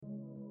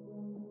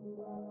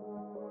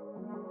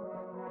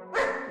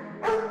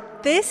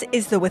This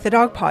is the With a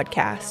Dog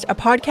podcast, a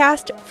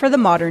podcast for the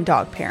modern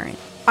dog parent.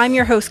 I'm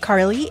your host,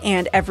 Carly,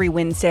 and every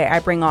Wednesday I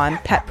bring on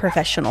pet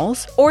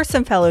professionals or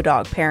some fellow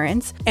dog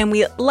parents, and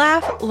we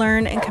laugh,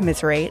 learn, and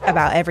commiserate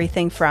about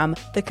everything from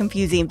the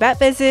confusing vet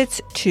visits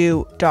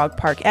to dog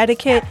park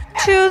etiquette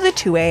to the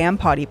 2 a.m.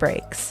 potty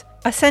breaks.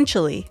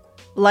 Essentially,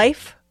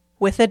 life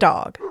with a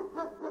dog.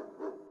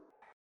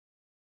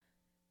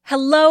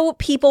 Hello,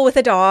 people with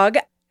a dog.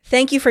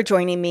 Thank you for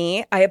joining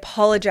me. I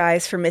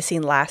apologize for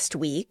missing last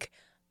week.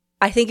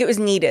 I think it was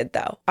needed,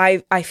 though.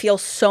 I feel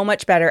so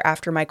much better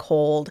after my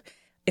cold.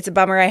 It's a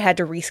bummer I had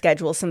to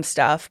reschedule some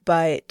stuff,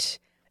 but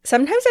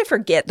sometimes I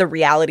forget the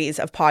realities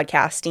of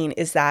podcasting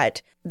is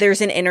that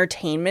there's an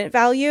entertainment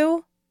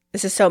value.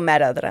 This is so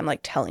meta that I'm like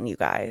telling you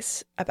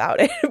guys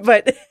about it,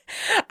 but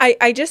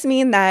I just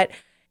mean that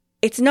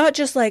it's not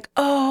just like,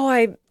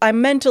 oh,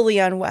 I'm mentally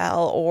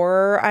unwell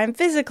or I'm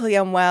physically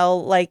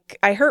unwell, like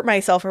I hurt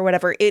myself or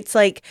whatever. It's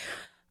like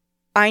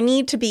I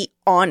need to be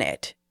on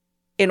it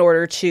in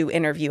order to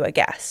interview a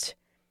guest.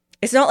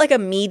 It's not like a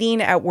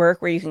meeting at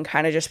work where you can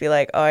kind of just be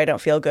like, oh, I don't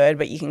feel good,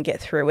 but you can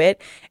get through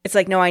it. It's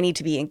like, no, I need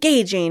to be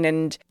engaging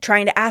and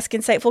trying to ask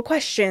insightful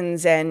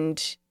questions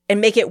and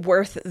make it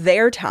worth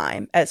their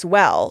time as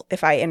well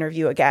if I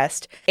interview a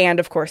guest. And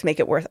of course,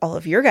 make it worth all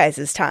of your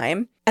guys'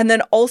 time. And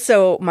then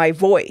also my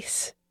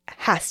voice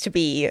has to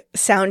be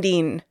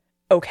sounding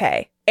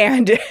okay.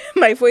 And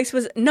my voice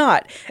was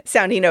not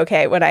sounding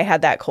okay when I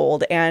had that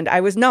cold. And I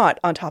was not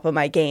on top of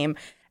my game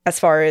as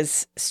far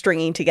as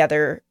stringing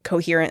together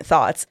coherent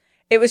thoughts.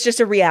 It was just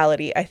a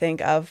reality, I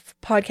think, of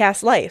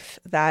podcast life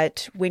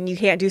that when you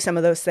can't do some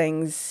of those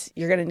things,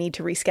 you're going to need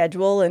to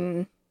reschedule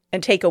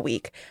and take a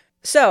week.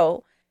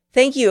 So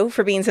thank you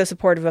for being so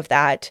supportive of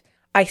that.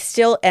 I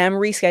still am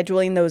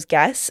rescheduling those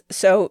guests.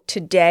 So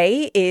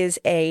today is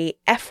a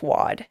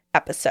FWOD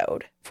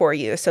episode for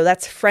you. So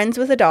that's Friends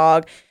with a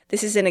Dog.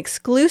 This is an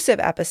exclusive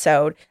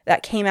episode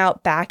that came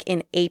out back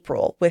in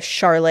April with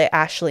Charlotte,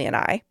 Ashley, and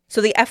I.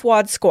 So the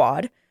FWOD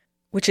squad,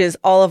 which is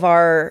all of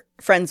our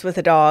Friends with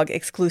a Dog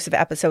exclusive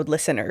episode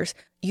listeners.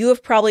 You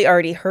have probably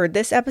already heard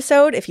this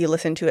episode if you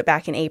listened to it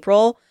back in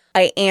April.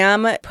 I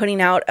am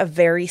putting out a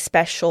very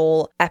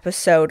special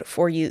episode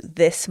for you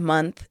this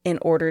month in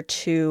order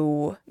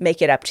to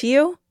make it up to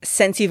you.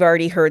 Since you've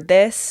already heard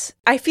this,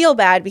 I feel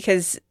bad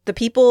because the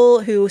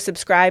people who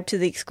subscribe to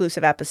the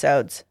exclusive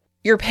episodes,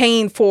 you're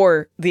paying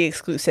for the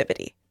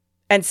exclusivity.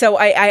 And so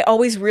I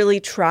always really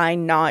try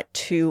not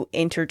to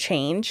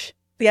interchange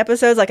the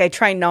episodes. Like I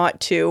try not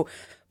to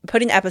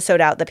put an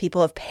episode out that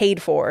people have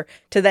paid for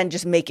to then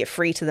just make it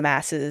free to the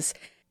masses,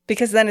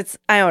 because then it's,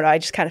 I don't know, I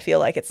just kind of feel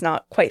like it's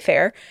not quite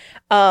fair.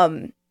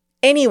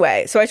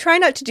 Anyway, so I try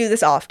not to do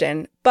this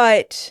often,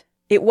 but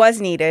it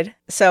was needed.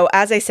 So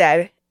as I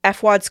said,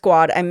 FWOD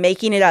squad, I'm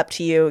making it up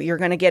to you. You're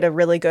going to get a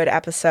really good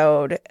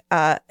episode,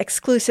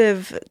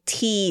 exclusive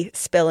tea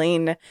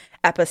spilling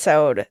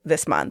episode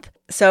this month.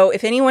 So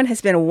if anyone has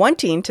been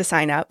wanting to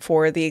sign up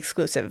for the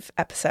exclusive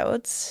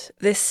episodes,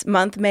 this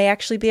month may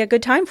actually be a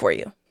good time for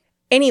you.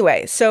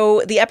 Anyway,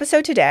 so the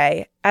episode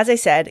today, as I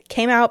said,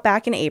 came out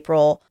back in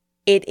April.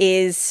 It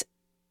is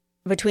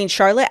between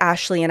Charlotte,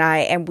 Ashley, and I,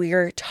 and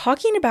we're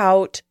talking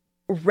about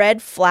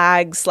red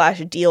flags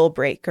 / deal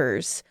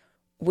breakers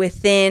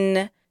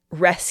within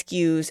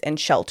rescues and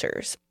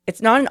shelters.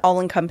 It's not an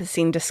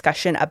all-encompassing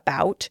discussion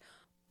about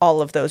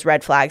all of those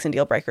red flags and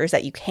deal breakers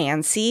that you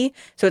can see.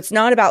 So it's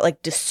not about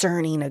like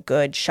discerning a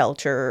good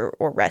shelter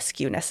or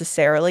rescue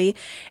necessarily.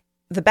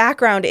 The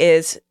background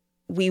is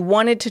we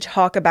wanted to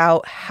talk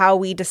about how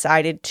we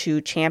decided to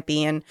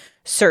champion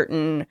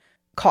certain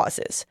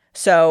causes.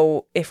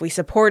 So if we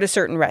support a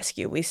certain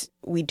rescue,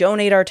 we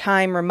donate our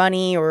time or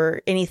money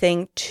or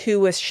anything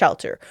to a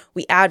shelter,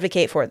 we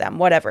advocate for them,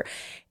 whatever.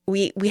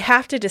 We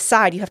have to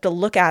decide, you have to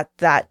look at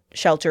that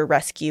shelter,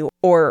 rescue,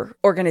 or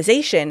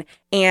organization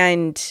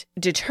and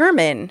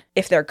determine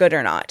if they're good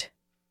or not.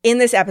 In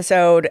this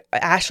episode,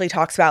 Ashley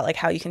talks about like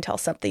how you can tell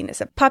something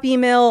is a puppy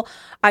mill.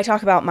 I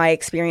talk about my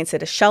experience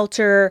at a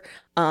shelter.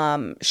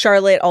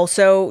 Charlotte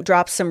also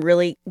drops some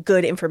really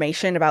good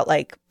information about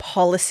like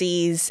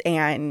policies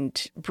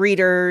and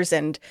breeders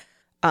and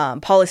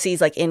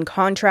policies like in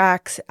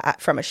contracts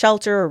from a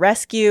shelter or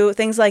rescue,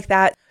 things like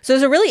that. So it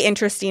was a really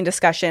interesting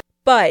discussion,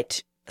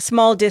 but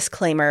small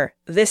disclaimer,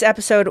 this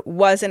episode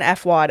was an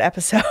FWOD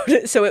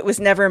episode, so it was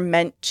never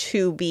meant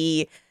to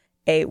be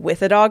a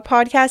With a Dog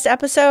podcast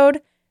episode.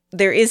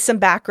 There is some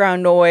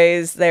background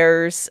noise.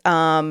 There's,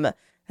 I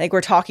think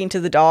we're talking to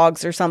the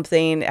dogs or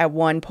something at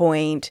one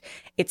point.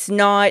 It's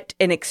not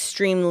an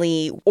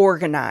extremely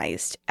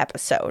organized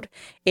episode.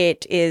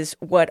 It is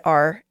what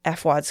our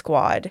FWOD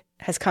squad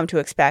has come to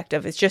expect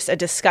of. It's just a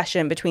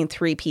discussion between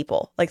three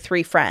people, like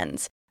three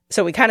friends.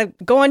 So we kind of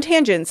go on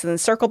tangents and then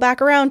circle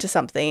back around to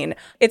something.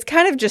 It's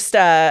kind of just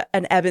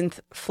an ebb and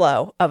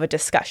flow of a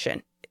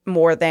discussion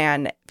more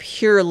than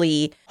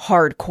purely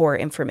hardcore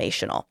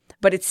informational.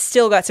 But it's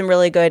still got some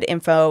really good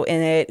info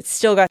in it. It's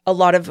still got a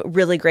lot of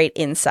really great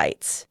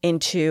insights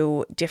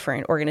into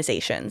different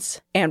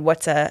organizations and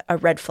what's a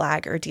red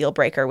flag or deal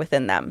breaker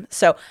within them.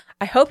 So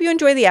I hope you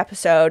enjoy the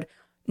episode.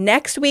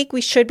 Next week,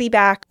 we should be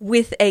back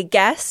with a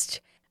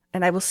guest,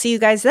 and I will see you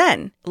guys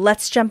then.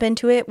 Let's jump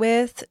into it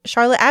with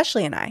Charlotte,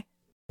 Ashley, and I.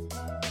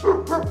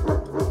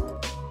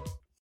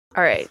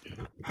 All right.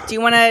 Do you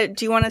want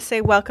to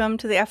say welcome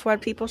to the FWAD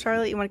people,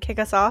 Charlotte? You want to kick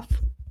us off?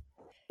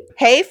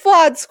 Hey,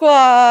 FWAD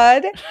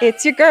Squad.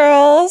 It's your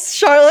girls,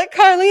 Charlotte,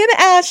 Carly, and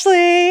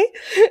Ashley.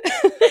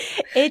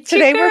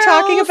 Today we're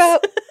talking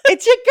about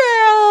it's your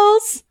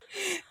girls.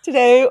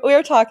 Today we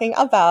are talking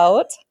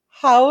about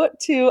how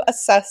to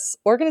assess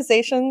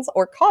organizations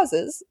or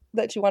causes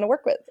that you want to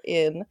work with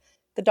in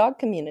the dog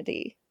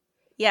community.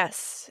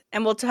 Yes.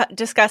 And we'll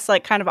discuss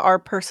like kind of our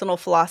personal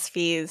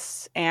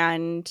philosophies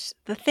and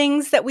the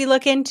things that we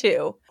look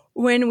into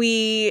when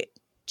we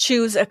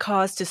choose a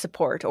cause to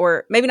support,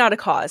 or maybe not a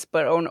cause,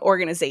 but an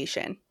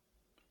organization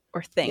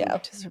or thing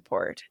to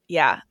support.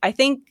 Yeah. I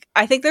think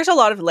there's a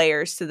lot of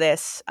layers to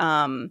this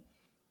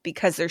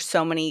because there's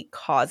so many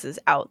causes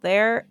out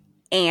there,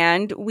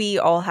 and we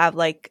all have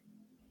like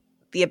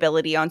the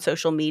ability on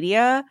social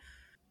media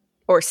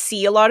or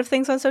see a lot of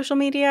things on social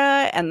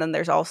media. And then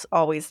there's also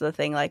always the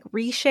thing like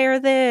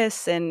reshare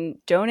this and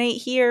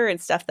donate here and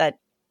stuff that,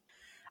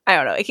 I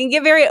don't know, it can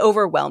get very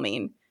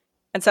overwhelming.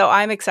 And so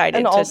I'm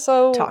excited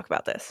to talk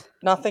about this.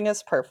 Nothing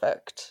is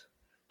perfect.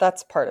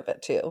 That's part of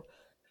it too.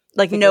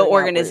 Like no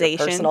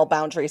organization. Personal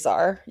boundaries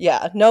are.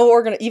 Yeah.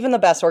 Even the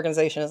best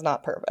organization is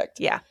not perfect.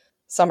 Yeah.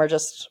 Some are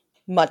just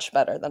much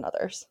better than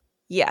others.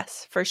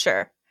 Yes, for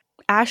sure.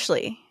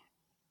 Ashley,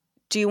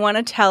 do you want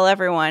to tell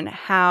everyone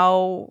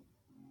how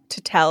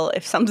to tell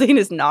if something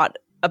is not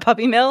a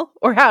puppy mill,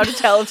 or how to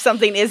tell if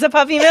something is a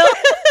puppy mill?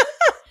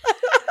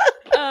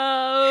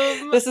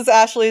 This is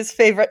Ashley's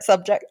favorite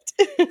subject.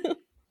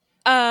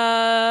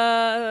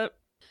 So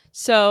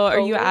are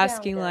you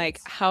asking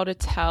like how to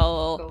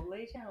tell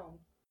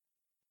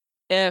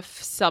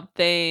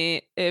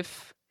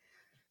if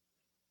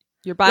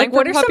you're buying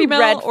from a puppy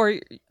mill or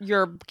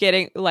you're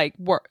getting like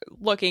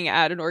looking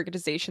at an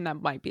organization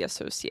that might be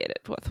associated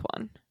with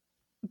one?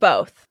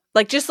 Both.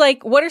 Like, just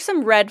like, what are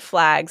some red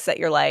flags that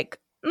you're like,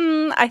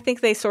 I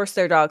think they source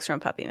their dogs from a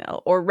puppy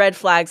mill, or red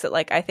flags that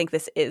like, I think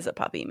this is a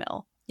puppy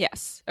mill?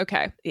 Yes.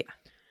 Okay. Yeah.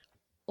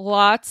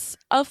 Lots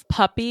of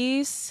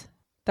puppies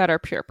that are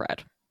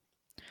purebred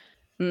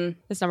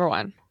is number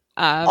one.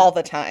 All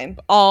the time.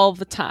 All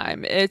the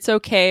time. It's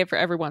okay for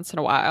every once in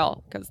a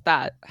while because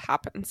that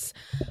happens.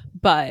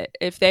 But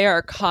if they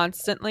are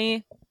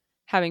constantly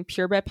having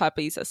purebred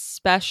puppies,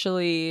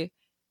 especially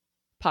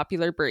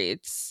popular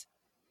breeds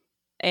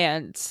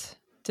and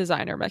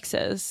designer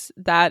mixes,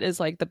 that is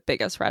like the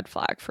biggest red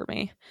flag for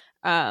me.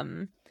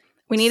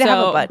 We need to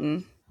have a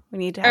button. We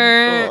need to have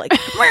a little, like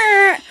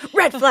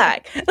red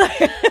flag.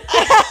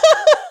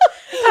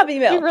 Puppy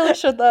mill. We really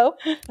should though.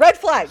 Red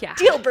flag. Yeah.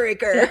 Deal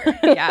breaker.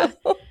 Yeah.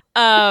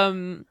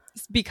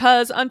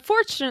 Because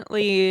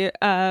unfortunately,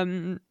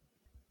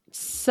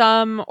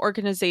 some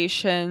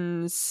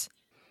organizations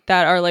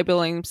that are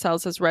labeling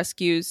themselves as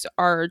rescues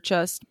are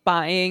just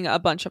buying a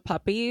bunch of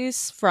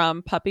puppies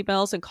from puppy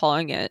mills and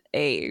calling it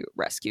a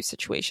rescue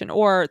situation.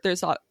 Or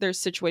there's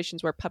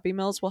situations where puppy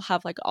mills will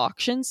have like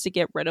auctions to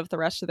get rid of the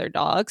rest of their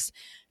dogs,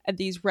 and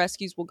these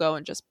rescues will go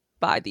and just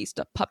buy these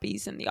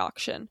puppies in the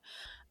auction.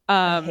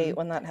 I hate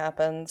when that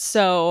happens.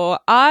 So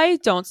I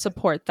don't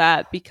support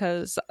that,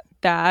 because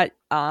that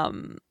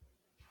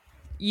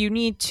you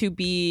need to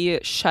be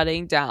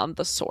shutting down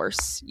the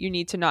source. You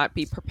need to not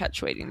be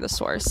perpetuating the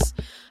source.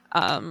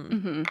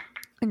 And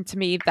to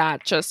me,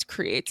 that just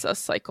creates a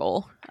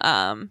cycle.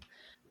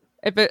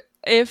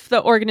 If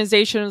the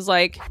organization is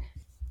like,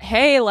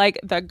 hey, like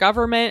the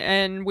government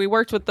and we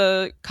worked with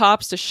the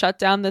cops to shut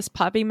down this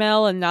puppy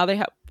mill, and now they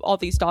have all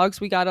these dogs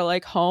we gotta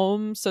like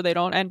home so they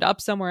don't end up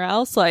somewhere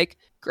else, like,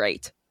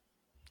 great.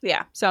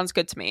 Yeah, sounds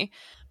good to me.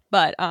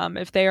 But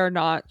if they are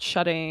not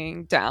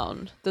shutting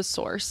down the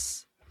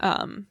source,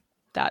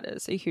 that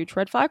is a huge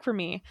red flag for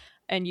me.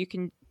 And you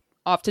can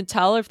often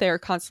tell if they are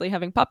constantly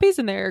having puppies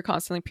and they're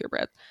constantly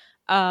purebred.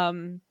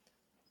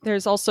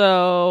 There's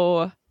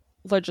also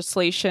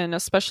legislation,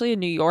 especially in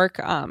New York,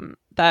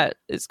 that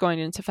is going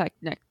into effect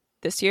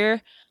this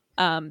year,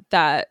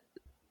 that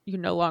you're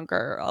no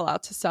longer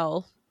allowed to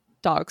sell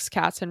dogs,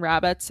 cats, and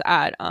rabbits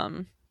at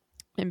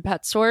in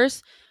pet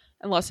stores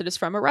unless it is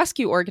from a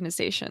rescue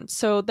organization.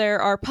 So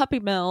there are puppy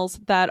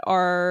mills that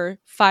are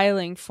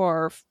filing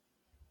for,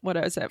 what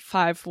is it,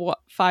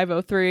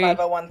 503?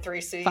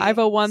 5013C.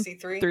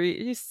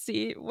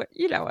 501c3.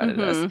 You know what it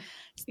is.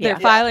 They're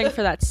filing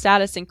for that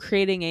status and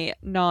creating a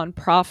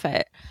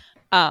nonprofit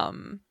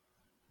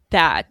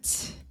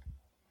that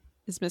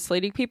is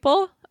misleading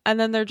people. And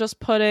then they're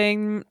just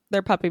putting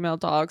their puppy mill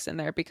dogs in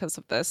there because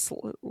of this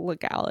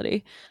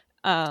legality.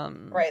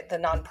 Right. The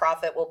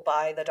nonprofit will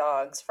buy the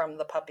dogs from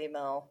the puppy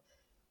mill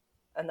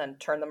and then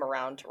turn them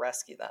around to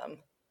rescue them.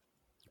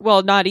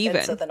 Well, not even.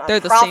 And so the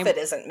nonprofit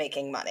isn't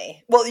making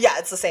money. Well, yeah,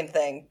 it's the same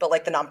thing. But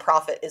like the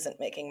nonprofit isn't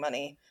making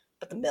money,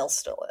 but the mill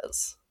still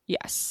is.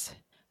 Yes.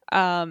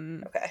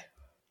 Okay.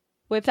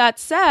 With that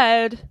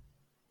said,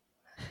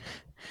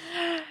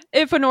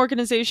 if an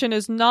organization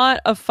is not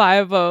a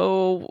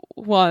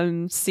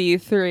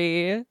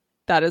 501c3,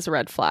 that is a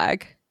red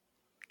flag.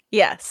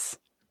 Yes.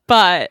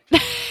 But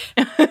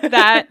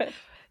that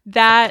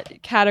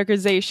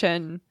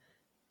categorization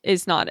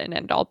is not an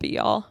end all be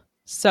all.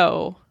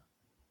 So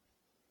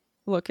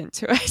look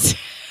into it.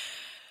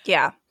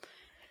 Yeah.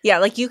 Yeah,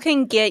 like you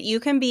can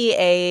be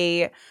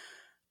a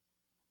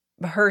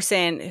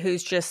person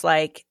who's just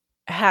like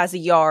has a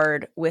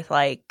yard with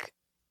like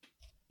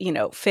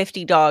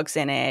 50 dogs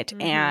in it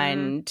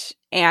and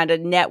a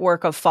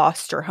network of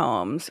foster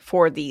homes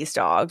for these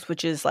dogs,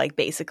 which is like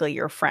basically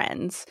your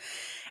friends,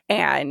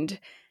 and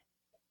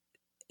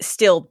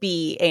still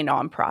be a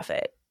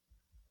nonprofit.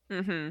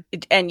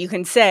 And you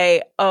can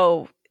say,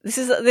 oh, this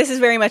is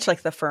very much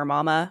like the fur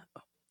mama,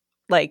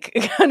 like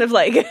kind of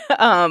like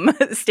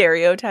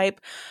stereotype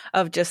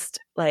of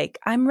just like,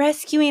 I'm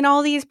rescuing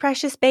all these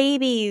precious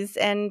babies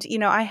and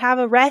I have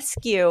a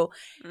rescue.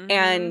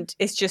 And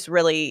it's just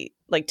really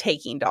like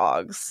taking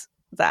dogs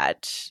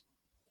that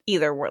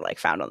either were like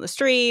found on the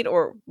street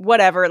or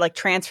whatever, like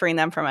transferring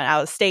them from an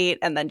out of state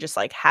and then just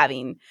like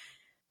having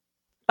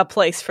a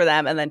place for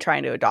them and then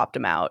trying to adopt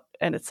them out.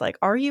 And it's like,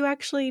 are you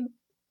actually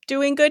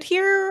doing good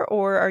here,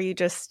 or are you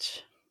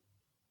just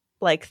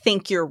like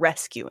think you're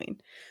rescuing,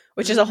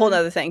 which is a whole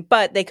nother thing.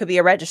 But they could be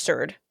a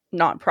registered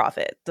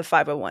nonprofit, the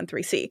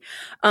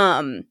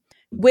 501(c)(3).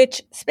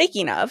 Which,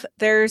 speaking of,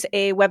 there's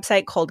a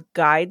website called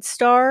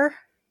GuideStar.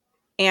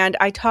 And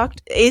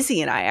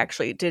Izzy and I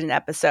actually did an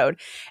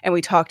episode and we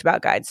talked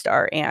about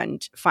GuideStar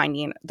and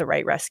finding the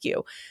right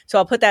rescue. So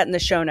I'll put that in the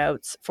show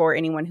notes for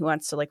anyone who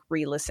wants to like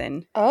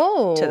re-listen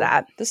to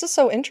that. This is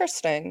so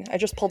interesting. I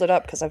just pulled it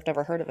up because I've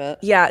never heard of it.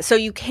 Yeah. So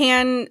you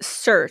can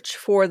search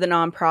for the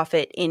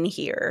nonprofit in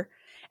here.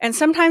 And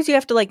sometimes you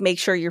have to like make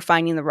sure you're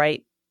finding the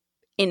right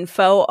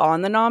info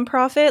on the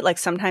nonprofit. Like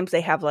sometimes they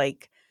have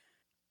like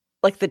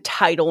the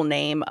title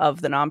name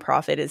of the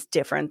nonprofit is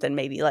different than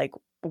maybe like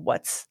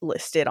what's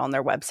listed on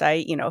their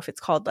website. If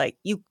it's called like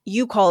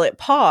you call it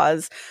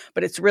Pause,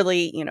 but it's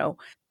really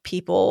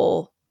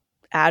people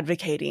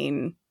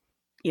advocating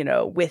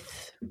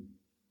with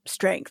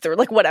strength or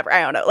like whatever,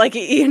 I don't know, like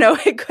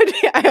it could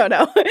be, I don't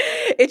know.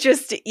 It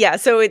just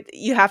so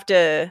you have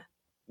to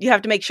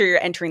make sure you're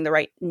entering the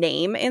right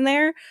name in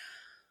there.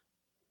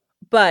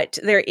 But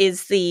there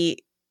is the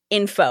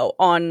info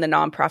on the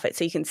nonprofit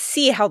so you can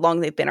see how long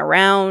they've been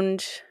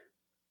around,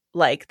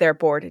 like their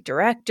board of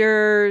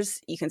directors.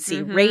 You can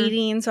see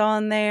ratings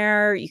on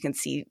there. You can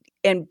see,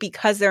 and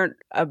because they're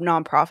a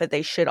nonprofit,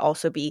 they should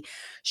also be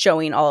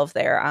showing all of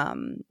their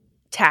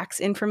tax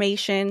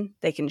information.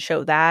 They can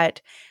show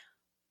that.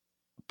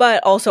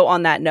 But also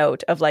on that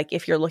note of like,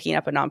 if you're looking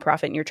up a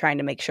nonprofit and you're trying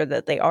to make sure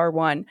that they are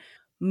one,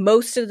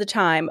 most of the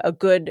time a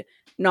good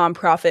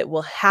nonprofit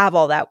will have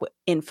all that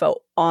info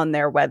on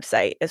their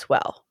website as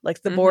well,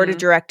 like the board of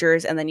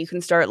directors, and then you can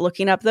start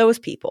looking up those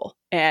people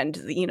and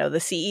the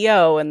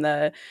CEO and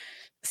the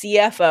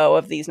CFO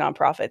of these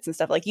nonprofits and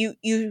stuff. Like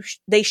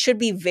they should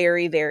be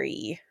very,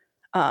 very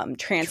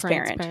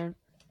transparent.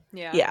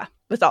 Yeah,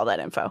 with all that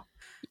info.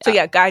 So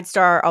yeah,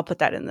 GuideStar, I'll put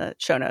that in the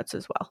show notes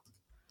as well.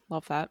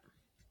 Love that.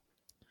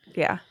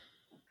 Yeah,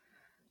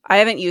 I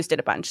haven't used it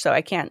a bunch, so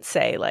I can't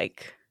say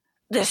like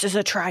this is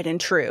a tried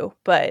and true,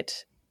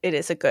 but it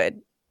is a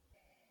good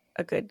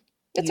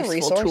it's useful a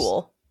resource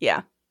tool.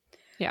 Yeah.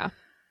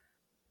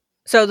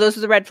 So those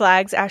are the red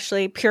flags,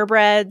 Ashley.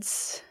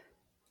 Purebreds.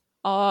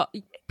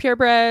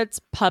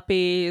 Purebreds,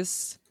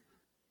 puppies.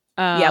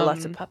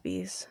 Lots of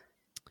puppies.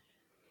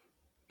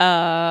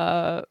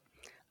 I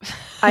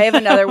have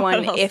another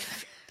one.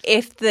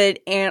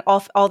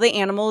 If all the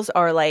animals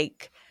are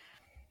like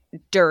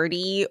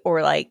dirty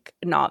or like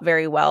not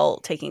very well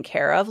taken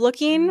care of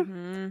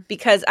looking,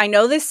 because I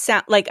know this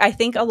I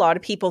think a lot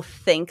of people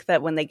think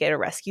that when they get a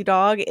rescue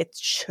dog it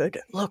should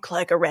look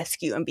like a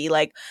rescue and be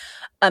like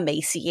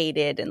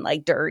emaciated and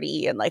like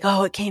dirty and like,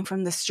 oh, it came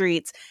from the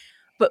streets.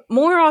 But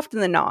more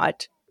often than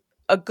not,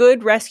 a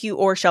good rescue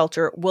or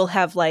shelter will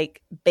have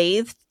like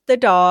bathed the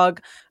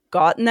dog,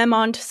 gotten them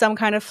onto some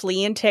kind of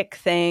flea and tick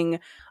thing,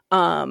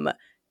 overfed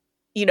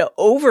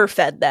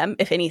them,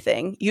 if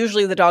anything.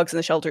 Usually the dogs in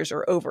the shelters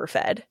are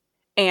overfed.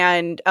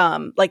 And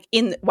while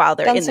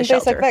they're in the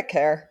shelter. Basic vet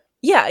care.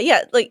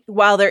 Yeah, like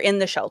while they're in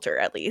the shelter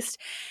at least.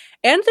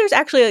 And there's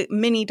actually like,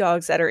 many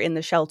dogs that are in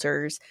the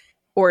shelters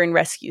or in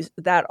rescues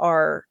that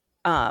are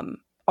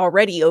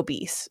already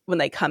obese when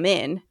they come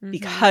in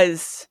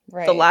because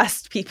the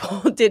last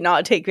people did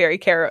not take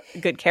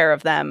good care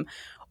of them,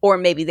 or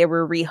maybe they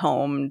were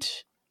rehomed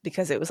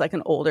because it was like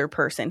an older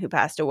person who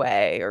passed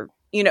away, or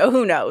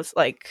who knows,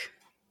 like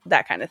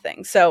that kind of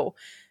thing. So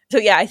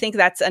yeah, I think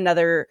that's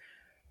another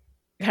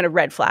kind of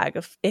red flag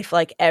of if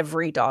like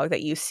every dog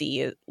that you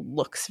see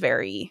looks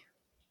very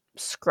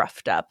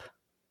scruffed up.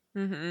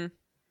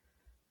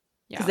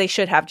 Because they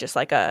should have just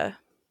like a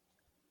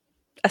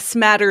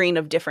smattering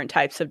of different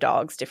types of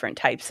dogs, different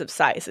types of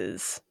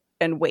sizes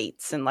and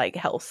weights and like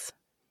health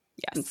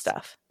and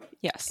stuff.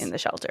 Yes. In the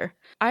shelter.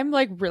 I'm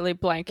like really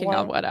blanking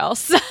on what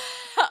else.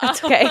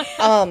 That's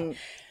okay.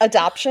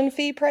 Adoption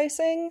fee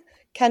pricing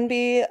can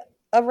be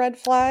a red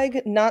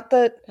flag. Not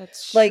that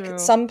That's like true.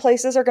 some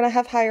places are going to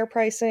have higher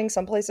pricing,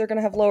 some places are going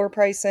to have lower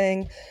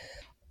pricing.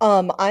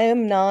 I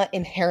am not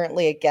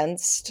inherently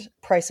against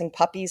pricing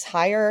puppies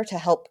higher to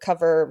help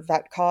cover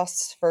vet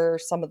costs for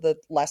some of the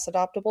less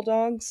adoptable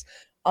dogs.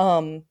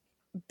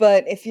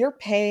 But if you're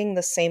paying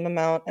the same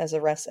amount as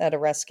at a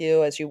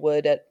rescue as you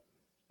would at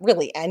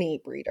really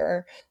any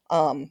breeder,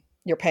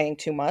 you're paying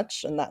too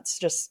much, and it's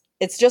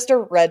just a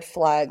red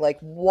flag. Like,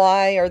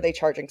 why are they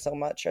charging so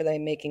much? Are they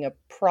making a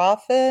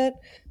profit?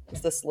 Is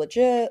this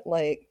legit?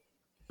 Like,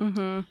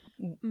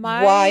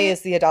 why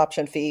is the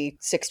adoption fee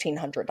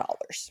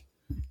 $1,600?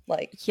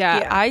 Like,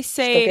 yeah, I just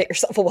go say get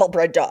yourself a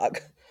well-bred dog.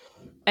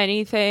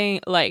 anything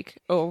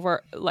like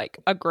over like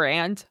a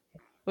grand,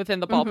 within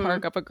the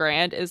ballpark of a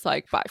grand, is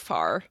like by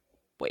far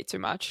way too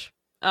much.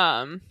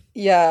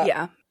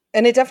 Yeah.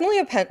 And it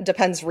definitely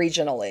depends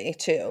regionally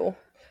too.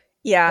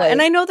 Yeah,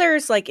 and I know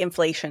there's like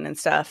inflation and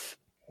stuff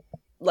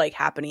like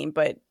happening,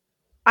 but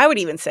I would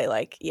even say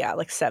like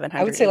 700.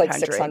 I would say like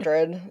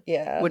 600.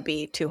 Yeah, would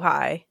be too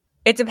high.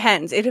 It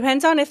depends. It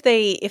depends on if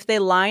they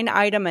line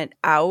item it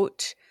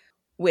out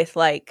with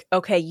like,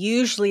 okay,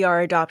 usually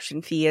our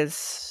adoption fee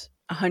is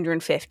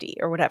 150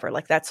 or whatever.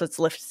 Like that's what's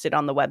listed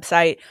on the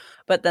website.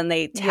 But then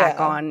they tack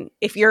on,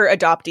 if you're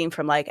adopting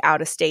from like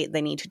out of state,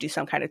 they need to do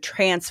some kind of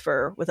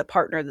transfer with a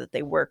partner that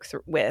they work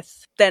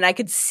with. Then I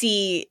could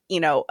see,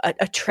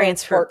 a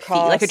transfer fee,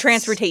 like a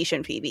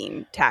transportation fee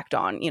being tacked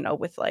on,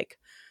 with like,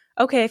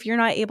 okay, if you're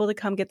not able to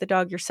come get the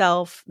dog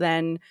yourself,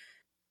 then,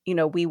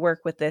 we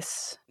work with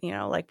this,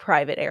 like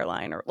private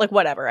airline or like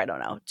whatever, I don't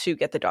know, to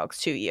get the dogs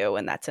to you.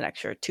 And that's an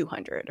extra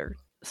 200 or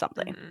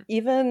something.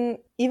 Even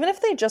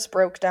if they just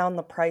broke down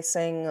the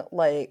pricing,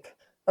 like,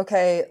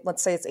 okay,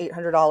 let's say it's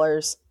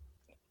 $800.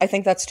 I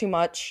think that's too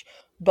much.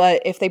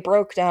 But if they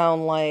broke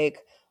down like,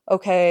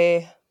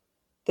 okay,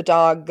 the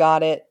dog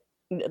got it,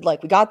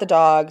 like we got the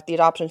dog, the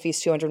adoption fee is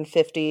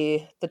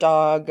 $250, the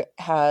dog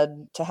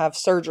had to have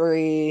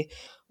surgery,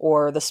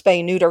 or the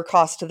spay neuter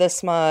cost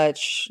this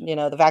much,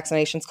 the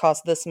vaccinations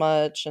cost this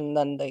much, and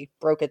then they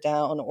broke it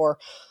down, or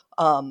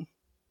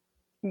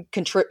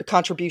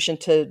contribution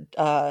to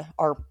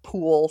our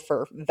pool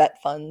for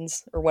vet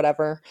funds or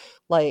whatever.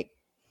 Like,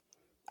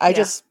 I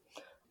don't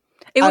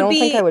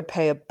think I would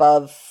pay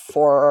above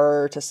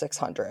 $400 to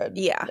 $600.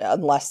 Yeah,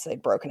 unless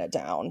they'd broken it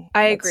down.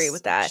 I agree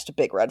with that. Just a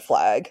big red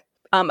flag.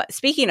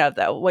 Speaking of,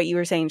 though, what you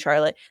were saying,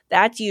 Charlotte,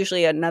 that's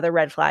usually another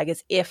red flag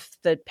is if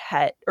the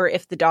pet or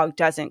if the dog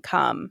doesn't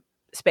come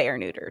spay or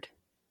neutered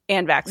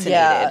and vaccinated.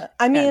 Yeah,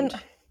 I mean,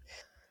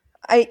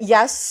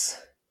 yes,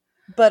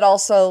 but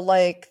also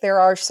like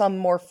there are some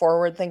more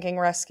forward-thinking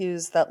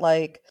rescues that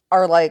like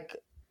are like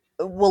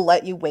will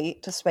let you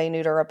wait to spay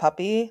neuter a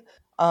puppy.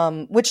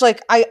 Which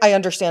like I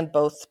understand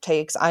both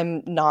takes.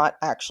 I'm not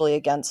actually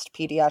against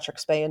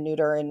pediatric spay and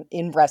neuter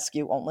in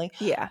rescue only.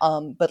 Yeah.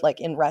 But like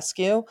in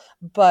rescue,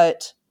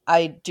 but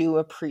I do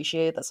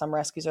appreciate that some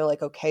rescues are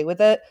like okay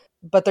with it,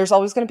 but there's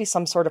always going to be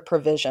some sort of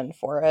provision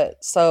for it.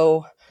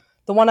 So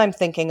the one I'm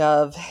thinking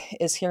of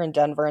is here in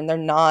Denver, and they're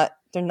not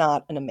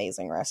an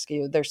amazing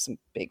rescue. There's some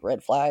big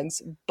red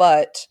flags,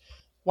 but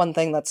one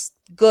thing that's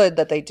good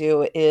that they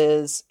do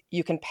is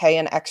you can pay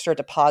an extra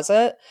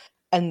deposit,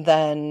 and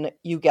then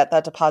you get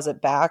that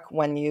deposit back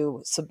when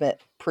you submit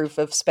proof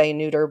of spay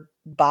neuter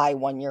by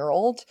 1 year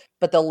old,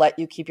 but they'll let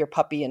you keep your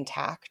puppy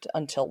intact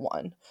until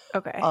 1.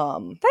 Okay.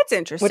 That's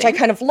interesting. Which I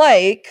kind of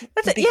like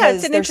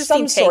because there's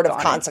some sort of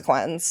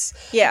consequence.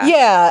 Yeah.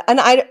 Yeah. And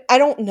I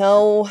don't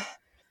know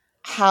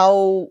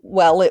how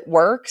well it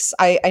works.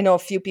 I know a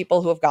few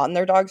people who have gotten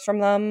their dogs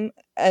from them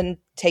and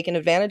taken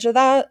advantage of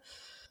that.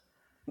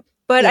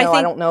 But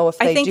I don't know if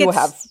they do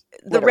have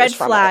the red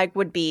flag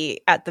would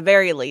be at the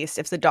very least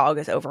if the dog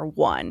is over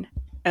 1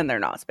 and they're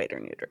not spayed or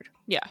neutered.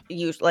 Yeah.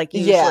 Usually.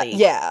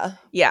 Yeah.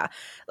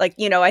 Like,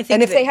 I think.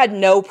 And if they had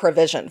no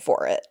provision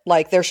for it,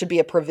 like there should be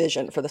a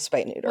provision for the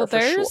spay neuter for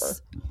sure.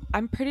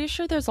 I'm pretty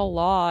sure there's a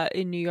law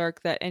in New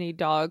York that any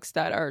dogs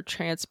that are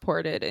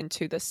transported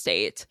into the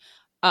state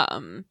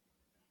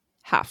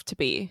have to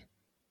be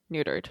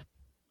neutered.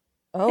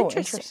 Oh,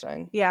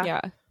 interesting. Yeah.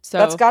 Yeah. So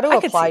that's got to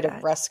apply to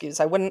rescues.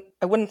 I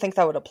wouldn't think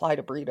that would apply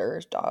to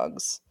breeders'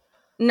 dogs.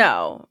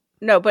 No,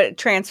 but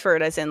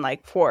transferred as in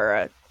like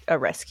for a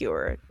rescue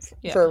or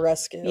for a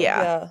rescue.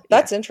 Yeah.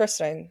 That's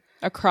interesting.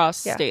 Across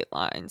state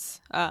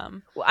lines.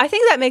 Well, I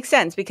think that makes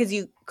sense because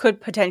you could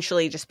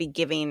potentially just be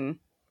giving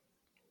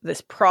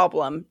this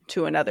problem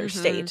to another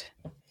state.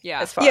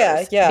 Yeah. As far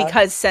as,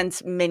 because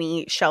since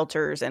many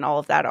shelters and all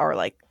of that are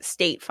like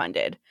state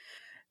funded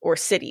or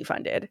city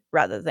funded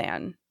rather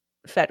than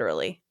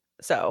federally.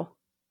 So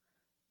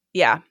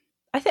yeah,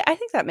 I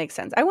think that makes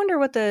sense. I wonder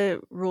what the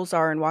rules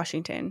are in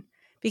Washington,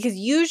 because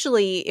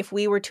usually if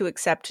we were to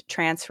accept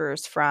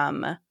transfers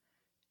from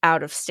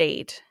out of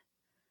state,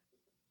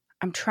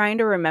 I'm trying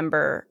to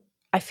remember,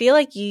 I feel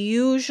like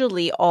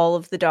usually all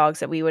of the dogs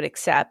that we would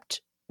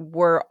accept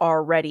were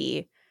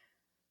already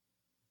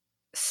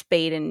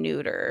spayed and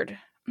neutered.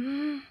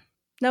 You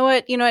know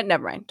what?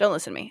 Never mind. Don't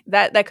listen to me.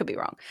 That could be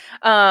wrong.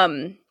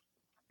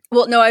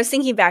 Well, no, I was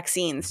thinking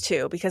vaccines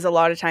too, because a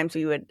lot of times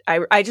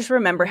I just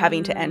remember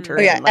having to enter.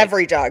 Oh, yeah, in, like,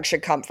 every dog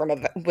should come from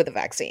with a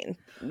vaccine.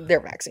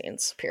 They're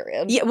vaccines,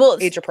 period. Yeah, well,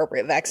 age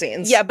appropriate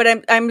vaccines. Yeah,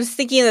 but I'm just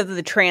thinking of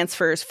the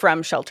transfers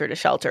from shelter to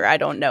shelter. I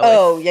don't know.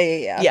 Oh,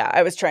 yeah. Yeah,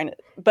 I was trying to,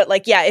 but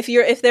like, yeah,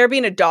 if they're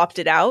being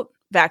adopted out,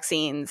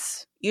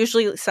 vaccines,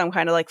 usually some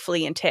kind of like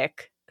flea and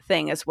tick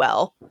thing as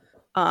well.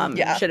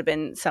 Should have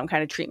been some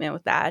kind of treatment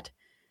with that.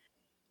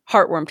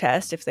 Heartworm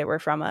test if they were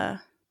from an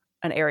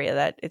area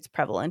that it's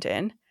prevalent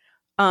in.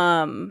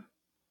 You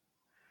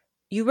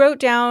wrote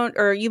down,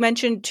 or you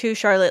mentioned too,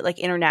 Charlotte, like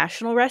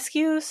international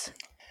rescues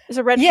is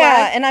a red flag.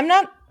 Yeah, and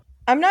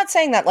I'm not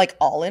saying that like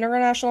all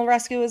international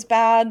rescue is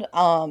bad.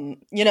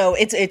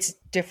 It's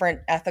different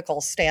ethical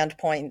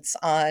standpoints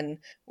on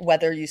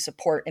whether you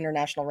support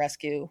international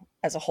rescue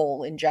as a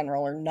whole in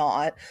general or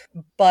not.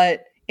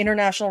 But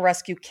international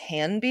rescue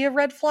can be a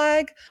red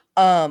flag,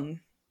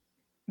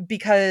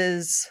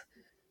 because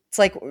it's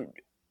like,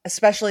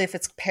 especially if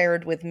it's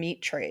paired with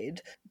meat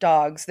trade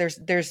dogs,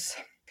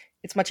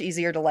 it's much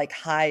easier to like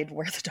hide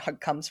where the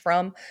dog comes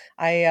from.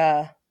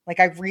 I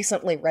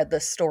recently read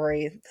this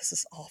story. This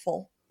is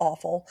awful,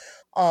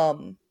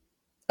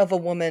 of a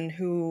woman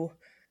who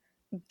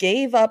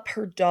gave up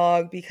her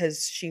dog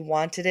because she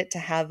wanted it to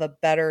have a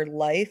better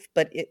life,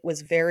 but it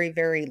was very,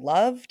 very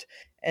loved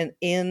and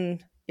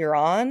in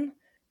Iran.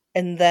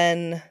 And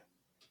then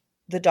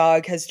the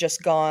dog has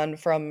just gone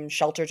from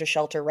shelter to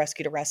shelter,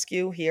 rescue to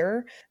rescue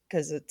here,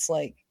 because it's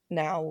like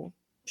now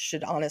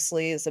should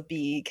honestly is a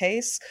BE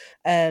case.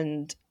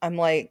 And I'm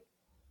like,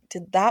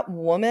 did that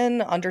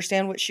woman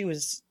understand what she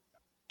was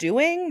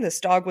doing? This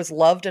dog was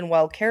loved and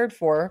well cared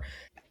for,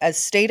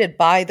 as stated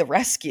by the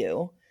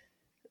rescue.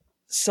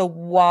 So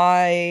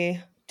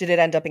why did it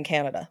end up in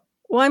Canada?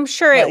 Well, I'm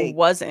sure it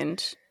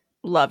wasn't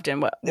loved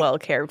and well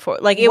cared for.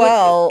 Like it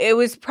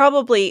was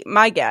probably,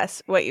 my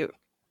guess,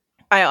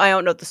 I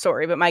don't know the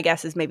story, but my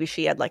guess is maybe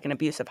she had like an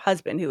abusive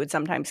husband who would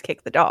sometimes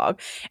kick the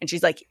dog, and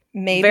she's like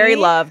very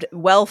loved,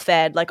 well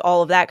fed, like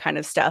all of that kind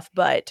of stuff.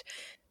 But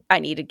I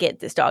need to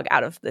get this dog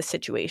out of this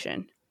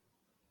situation.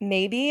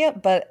 Maybe,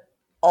 but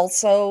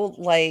also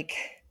like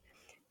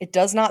it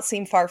does not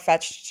seem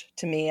far-fetched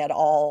to me at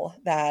all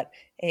that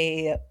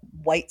a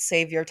white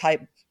savior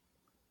type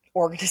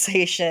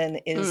organization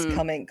is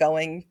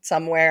going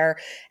somewhere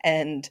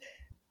and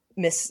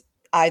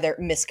either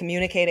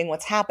miscommunicating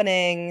what's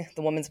happening,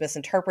 the woman's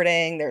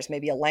misinterpreting, there's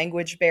maybe a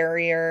language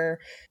barrier,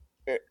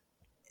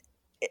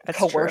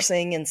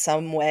 coercing true. In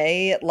some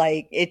way.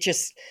 Like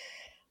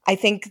I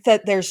think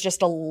that there's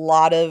just a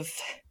lot of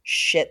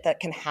shit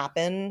that can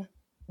happen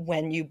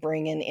when you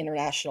bring in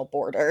international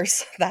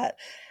borders that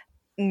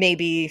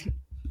maybe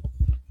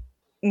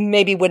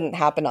wouldn't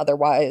happen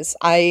otherwise.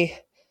 I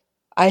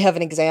have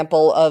an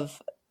example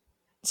of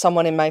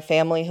someone in my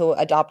family who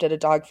adopted a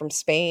dog from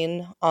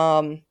Spain,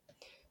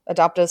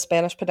 adopted a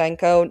Spanish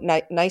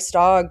Podenco, nice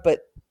dog,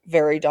 but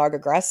very dog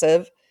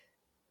aggressive,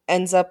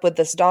 ends up with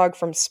this dog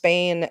from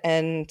Spain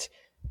and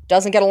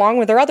doesn't get along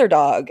with her other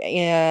dog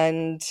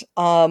and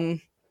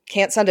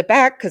can't send it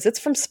back because it's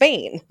from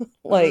Spain.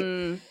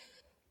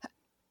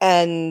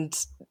 And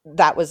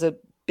that was a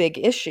big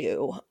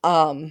issue.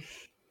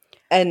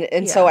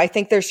 So I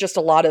think there's just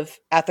a lot of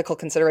ethical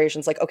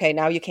considerations. Like, okay,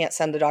 now you can't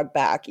send the dog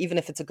back, even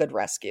if it's a good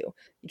rescue.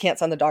 You can't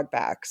send the dog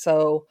back.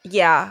 So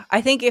yeah,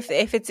 I think if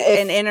it's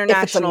an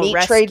international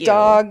meat trade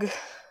dog,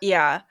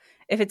 yeah,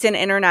 if it's an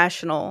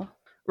international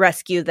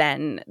rescue,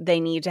 then they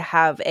need to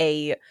have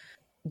a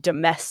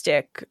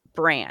domestic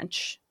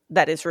branch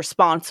that is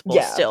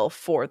responsible still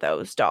for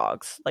those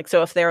dogs. Like,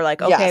 so if they're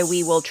like, okay,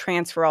 we will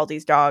transfer all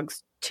these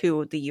dogs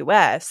to the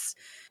US,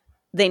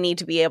 they need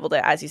to be able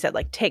to, as you said,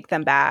 like take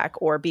them back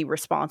or be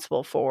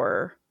responsible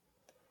for,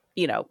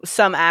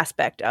 some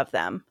aspect of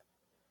them.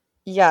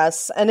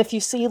 Yes. And if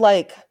you see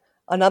like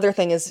another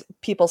thing is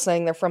people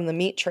saying they're from the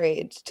meat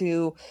trade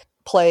to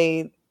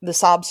play the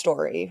sob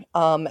story.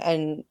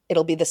 And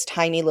it'll be this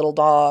tiny little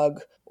dog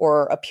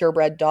or a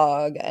purebred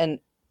dog. And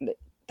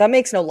that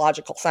makes no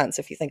logical sense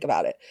if you think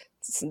about it.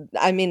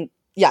 I mean,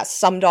 yes,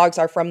 some dogs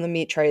are from the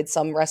meat trade.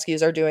 Some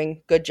rescues are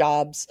doing good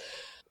jobs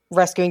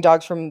rescuing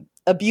dogs from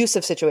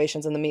abusive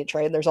situations in the meat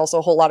trade. There's also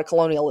a whole lot of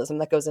colonialism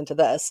that goes into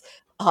this.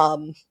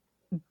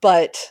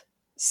 But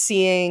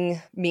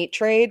seeing meat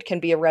trade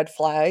can be a red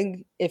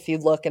flag if you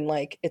look and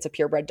like it's a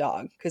purebred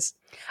dog, because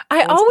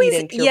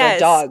eating purebred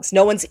dogs.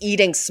 No one's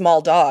eating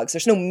small dogs.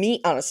 There's no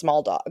meat on a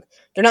small dog.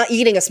 They're not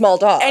eating a small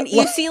dog. And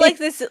you see like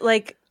this,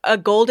 like a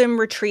golden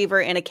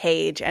retriever in a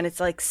cage, and it's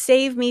like,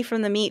 save me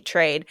from the meat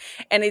trade.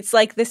 And it's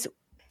like this,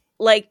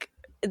 like,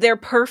 they're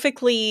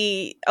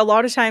perfectly, a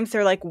lot of times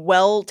they're like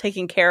well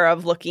taken care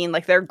of looking,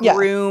 like they're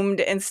groomed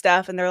and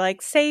stuff, and they're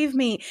like, save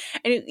me.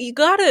 And you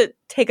gotta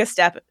take a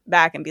step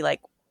back and be like,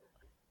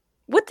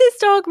 would this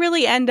dog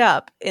really end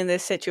up in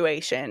this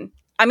situation?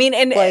 I mean,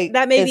 and like,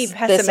 that may be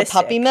pessimistic. Is this a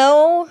puppy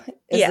mill?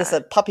 Is this a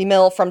puppy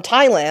mill from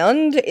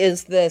Thailand?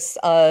 Is this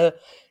a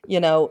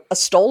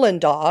stolen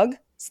dog?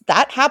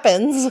 That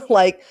happens.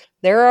 Like,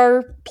 there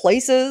are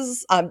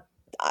places,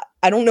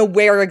 I don't know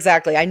where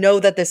exactly. I know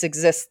that this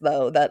exists,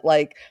 though, that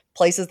like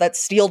places that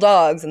steal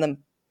dogs and then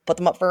put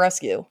them up for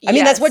rescue. I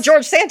mean, that's what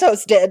George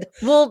Santos did.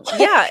 Well,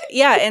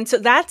 yeah. And so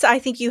I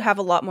think you have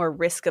a lot more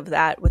risk of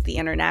that with the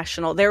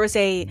international. There was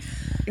a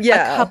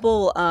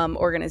couple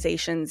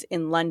organizations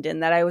in London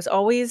that I was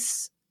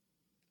always,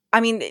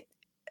 I mean,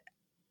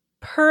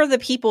 per the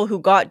people who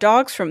got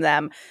dogs from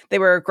them, they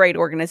were a great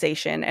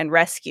organization and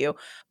rescue.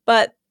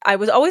 But I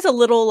was always a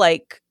little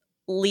like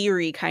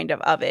leery kind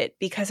of it,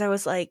 because I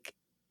was like,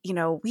 you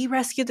know, we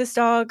rescued this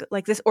dog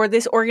like this, or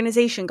this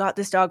organization got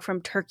this dog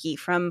from Turkey,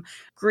 from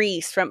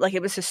Greece, from like,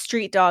 it was a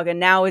street dog.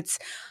 And now it's,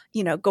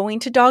 you know, going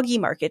to doggy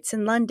markets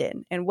in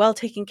London and well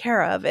taken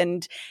care of.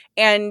 And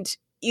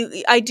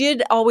I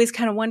did always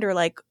kind of wonder,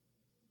 like,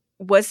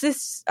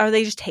 are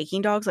they just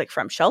taking dogs like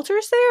from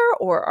shelters there,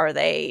 or are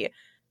they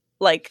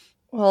like,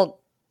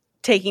 well,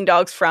 taking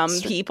dogs from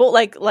people?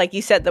 Like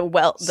you said,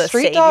 the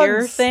savior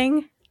dogs,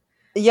 thing.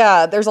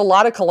 Yeah, there's a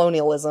lot of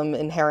colonialism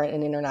inherent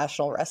in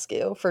international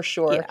rescue, for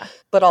sure. Yeah.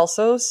 But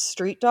also,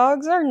 street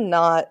dogs are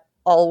not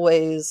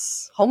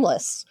always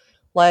homeless.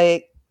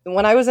 Like,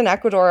 when I was in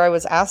Ecuador, I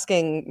was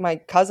asking my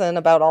cousin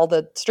about all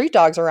the street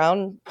dogs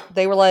around.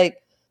 They were like,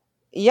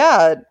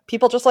 yeah,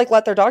 people just like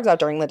let their dogs out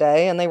during the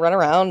day and they run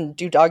around,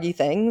 do doggy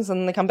things,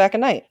 and they come back at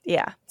night.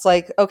 Yeah. It's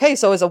like, okay,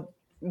 so is a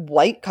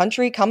white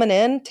country coming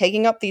in,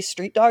 taking up these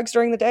street dogs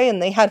during the day,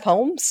 and they had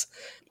homes?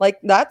 Like,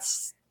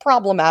 that's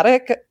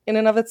problematic in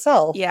and of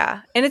itself.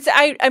 Yeah. And it's,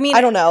 I mean,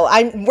 I don't know.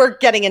 We're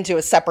getting into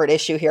a separate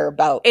issue here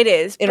about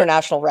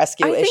international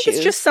rescue issues. I think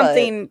it's just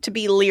something to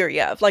be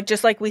leery of. Like,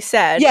 just like we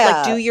said,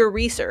 like, do your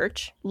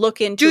research, look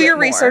into it more.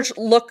 Research,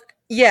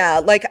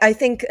 like, I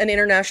think an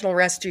international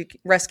rescue,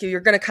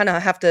 you're going to kind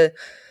of have to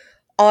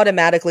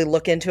automatically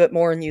look into it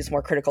more and use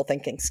more critical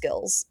thinking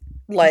skills.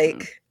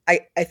 Like,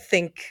 I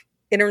think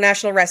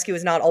international rescue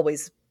is not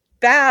always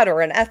bad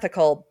or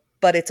unethical,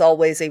 but it's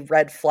always a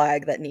red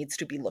flag that needs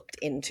to be looked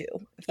into,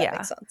 if that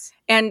makes sense.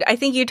 And I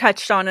think you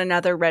touched on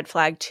another red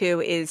flag, too,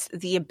 is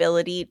the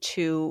ability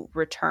to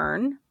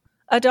return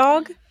a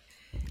dog,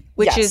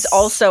 which is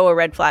also a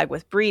red flag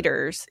with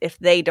breeders if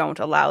they don't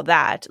allow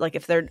that. Like,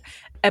 if they're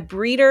a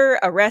breeder,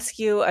 a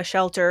rescue, a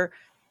shelter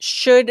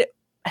should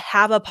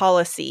have a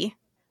policy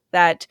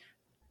that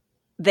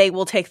they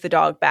will take the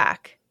dog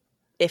back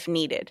if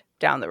needed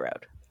down the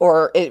road.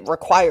 Or it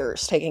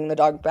requires taking the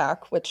dog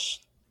back, which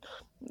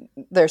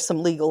there's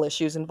some legal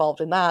issues involved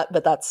in that,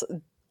 but that's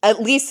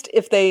at least,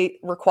 if they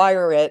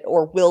require it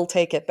or will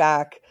take it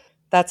back,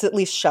 that's at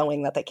least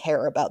showing that they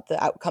care about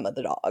the outcome of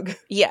the dog.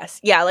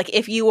 Yes. Yeah. Like,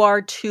 if you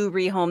are to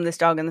rehome this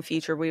dog in the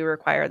future, we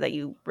require that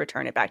you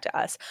return it back to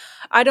us.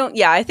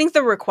 I think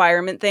the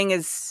requirement thing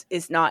is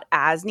not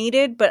as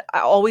needed, but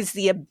always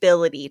the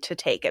ability to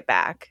take it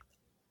back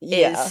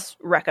is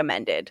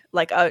recommended.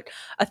 Like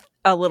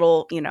a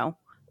little, you know,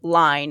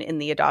 line in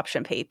the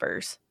adoption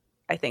papers.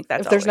 I think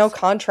that's, if there's no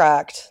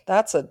contract,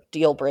 that's a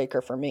deal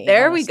breaker for me.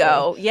 There honestly. We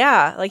go.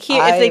 Yeah. Like,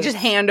 if they just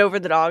hand over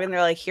the dog and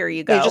they're like, here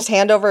you go. They just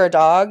hand over a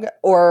dog,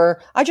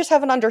 or I just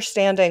have an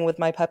understanding with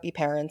my puppy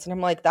parents. And I'm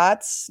like,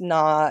 that's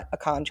not a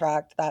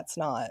contract. That's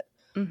not.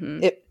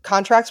 Mm-hmm.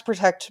 Contracts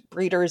protect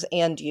breeders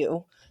and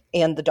you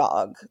and the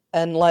dog.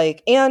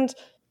 And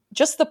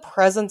just the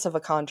presence of a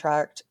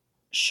contract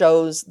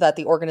shows that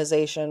the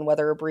organization,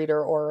 whether a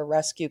breeder or a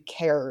rescue,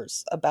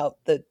 cares about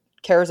the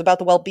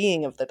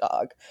well-being of the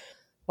dog.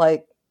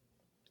 Like,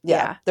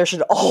 there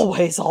should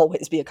always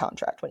be a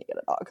contract when you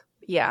get a dog.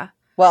 Yeah.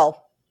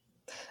 Well,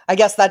 I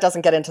guess that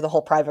doesn't get into the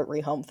whole private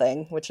rehome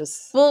thing, which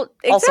is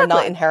also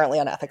not inherently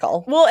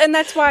unethical. Well, and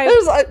that's why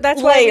that's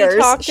layers, why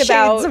we talked shades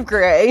about of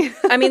gray.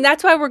 I mean,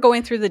 that's why we're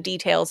going through the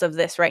details of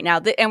this right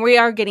now, and we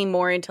are getting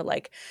more into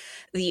like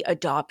the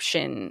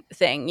adoption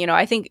thing. You know,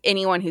 I think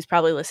anyone who's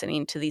probably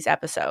listening to these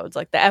episodes,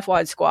 like the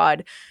FWAD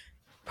squad,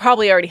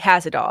 probably already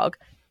has a dog.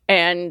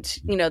 And,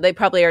 you know, they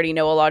probably already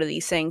know a lot of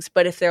these things.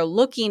 But if they're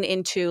looking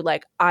into,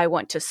 like, I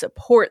want to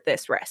support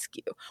this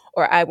rescue,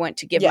 or I want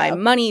to give my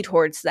money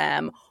towards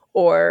them,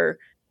 or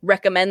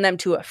recommend them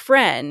to a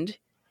friend,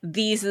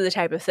 these are the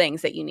type of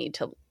things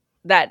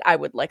that I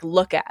would, like,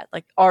 look at.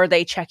 Like, are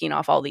they checking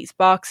off all these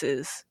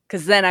boxes?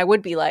 Because then I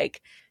would be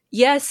like,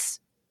 yes,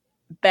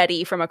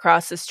 Betty from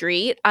across the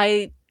street,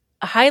 I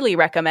highly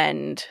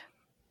recommend,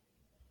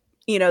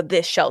 you know,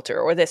 this shelter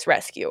or this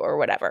rescue or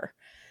whatever.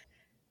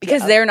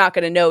 Because they're not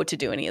going to know to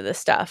do any of this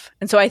stuff.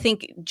 And so I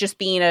think just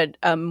being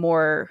a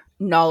more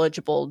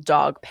knowledgeable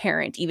dog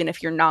parent, even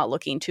if you're not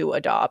looking to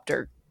adopt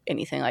or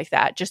anything like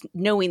that, just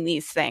knowing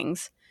these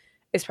things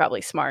is probably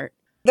smart.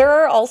 There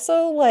are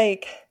also,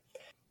 like,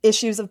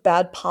 issues of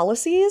bad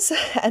policies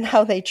and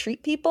how they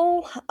treat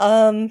people.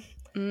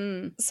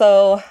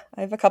 So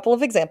I have a couple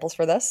of examples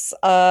for this.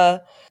 My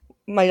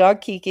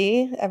dog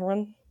Kiki,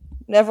 everyone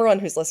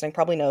who's listening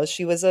probably knows,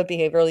 she was a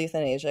behavioral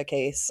euthanasia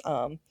case.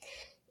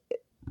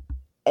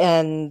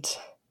 And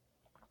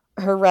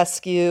her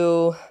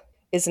rescue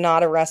is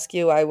not a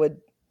rescue I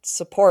would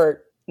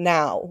support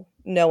now,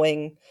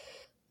 knowing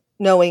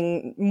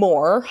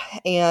more.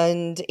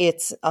 And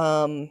it's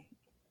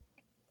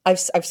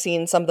I've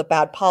seen some of the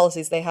bad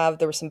policies they have.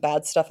 There was some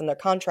bad stuff in their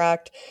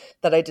contract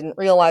that I didn't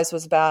realize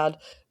was bad,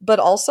 but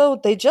also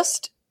they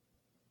just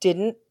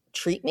didn't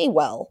treat me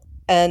well.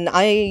 And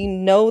I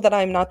know that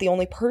I'm not the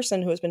only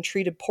person who has been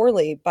treated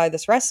poorly by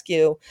this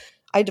rescue.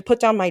 I had to put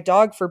down my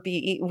dog for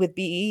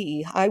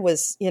BE. I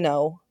was,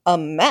 a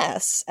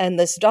mess. And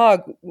this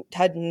dog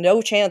had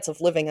no chance of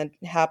living a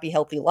happy,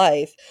 healthy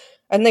life.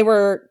 And they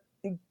were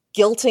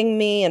guilting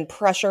me and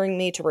pressuring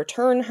me to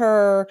return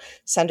her,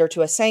 send her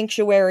to a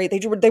sanctuary.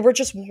 They were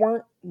just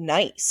weren't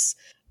nice.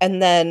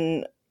 And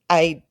then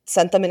I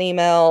sent them an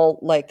email,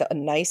 like a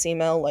nice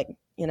email, like,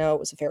 it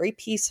was very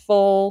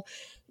peaceful.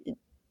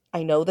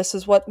 I know this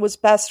is what was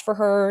best for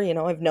her.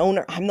 I've known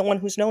her. I'm the one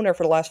who's known her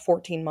for the last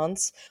 14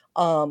 months.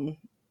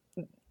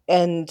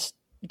 And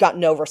got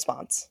no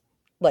response,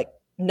 like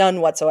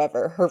none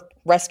whatsoever. Her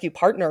rescue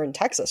partner in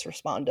Texas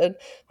responded.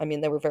 I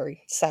mean, they were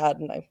very sad,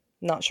 and I'm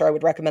not sure I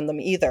would recommend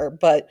them either,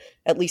 but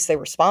at least they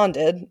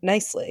responded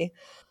nicely.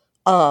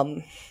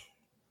 So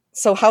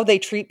how they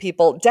treat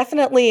people,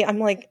 definitely, I'm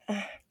like,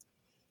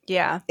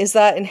 yeah. Is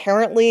that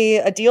inherently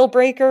a deal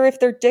breaker if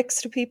they're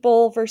dicks to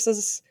people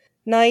versus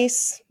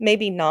nice?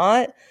 Maybe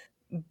not,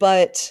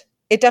 but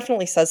it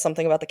definitely says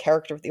something about the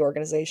character of the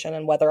organization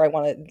and whether I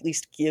want to at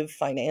least give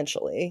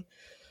financially.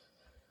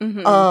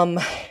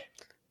 Mm-hmm.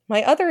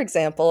 My other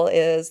example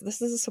is,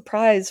 this is a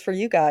surprise for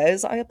you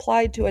guys. I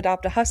applied to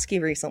adopt a husky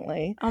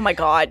recently. Oh my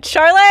God.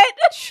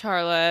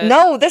 Charlotte.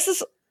 No, this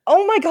is,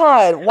 oh my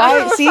God.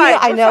 Why? Oh, see, fine,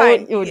 I know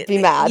fine. you would be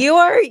mad. You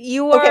are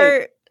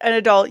Okay. an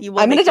adult. You will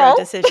I'm make an your own adult.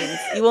 decisions.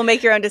 You will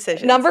make your own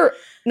decisions.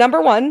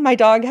 Number one, my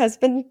dog has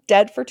been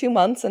dead for 2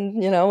 months,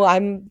 and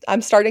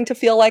I'm starting to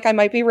feel like I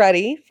might be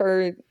ready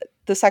for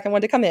the second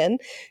one to come in,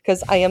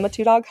 because I am a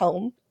 2-dog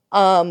home.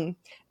 And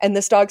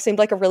this dog seemed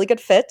like a really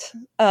good fit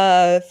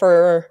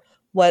for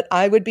what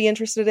I would be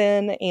interested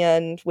in,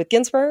 and with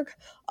Ginsburg.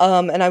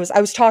 And I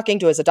was talking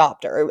to his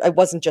adopter. I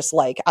wasn't just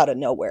like out of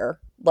nowhere,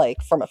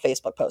 like from a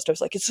Facebook post. I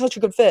was like, it's such a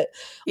good fit.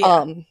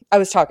 Yeah. I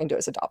was talking to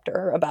his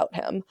adopter about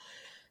him,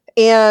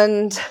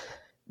 and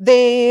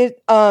they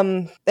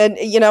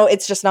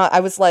it's just not, I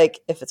was like,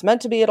 if it's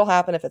meant to be, it'll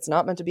happen. If it's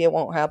not meant to be, it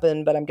won't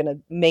happen, but I'm going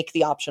to make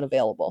the option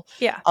available.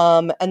 Yeah.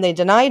 And they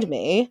denied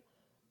me.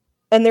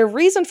 And their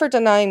reason for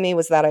denying me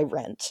was that I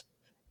rent.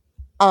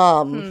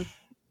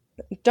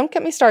 Don't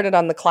get me started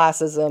on the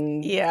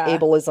classism,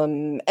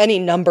 ableism, any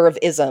number of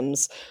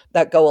isms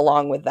that go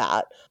along with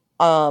that.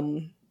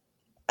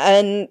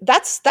 And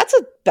that's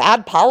a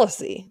bad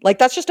policy. Like,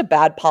 that's just a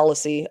bad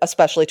policy,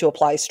 especially to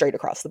apply straight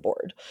across the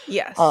board.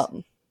 Yes.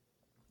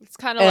 It's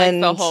kind of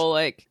like the whole,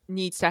 like,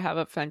 needs to have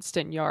a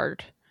fenced-in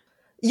yard.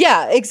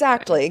 Yeah,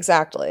 exactly.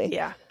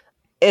 Yeah.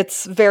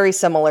 It's very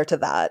similar to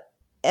that.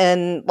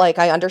 And, like,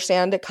 I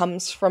understand it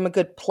comes from a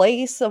good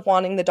place of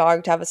wanting the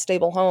dog to have a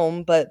stable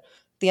home, but at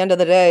the end of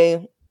the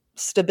day,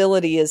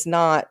 stability is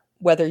not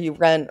whether you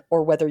rent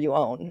or whether you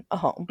own a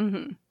home.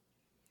 Mm-hmm.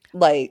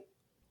 Like,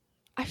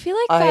 I feel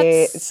like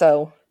that's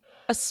so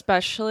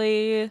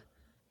especially,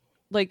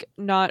 like,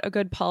 not a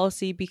good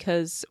policy,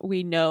 because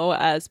we know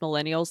as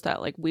millennials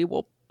that, like, we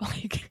will,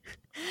 like,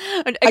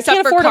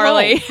 except for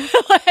Carly,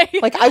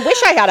 like, I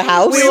wish I had a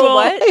house.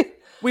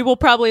 We will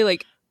probably,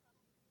 like,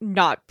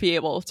 not be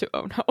able to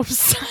own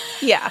homes.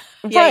 Yeah.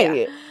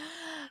 Right.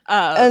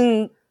 Yeah.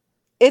 And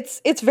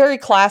it's very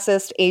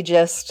classist,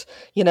 ageist,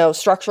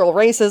 structural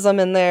racism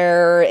in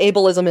there,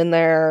 ableism in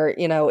there,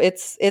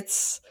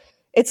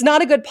 it's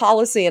not a good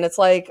policy. And it's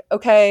like,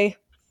 okay,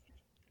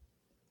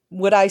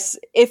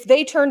 if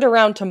they turned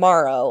around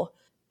tomorrow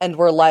and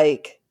were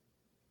like,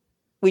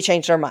 we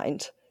changed our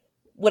mind,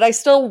 would I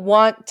still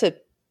want to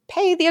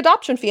pay the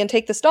adoption fee and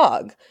take this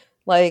dog?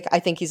 Like, I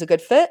think he's a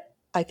good fit.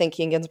 I think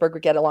he and Ginsburg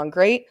would get along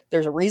great.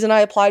 There's a reason I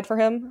applied for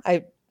him.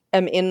 I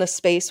am in the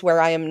space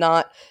where I am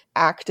not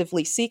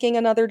actively seeking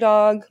another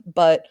dog,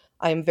 but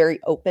I am very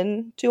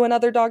open to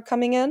another dog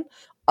coming in.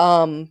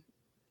 And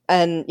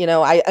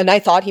I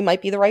thought he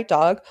might be the right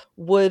dog.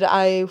 Would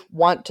I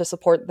want to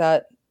support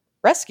that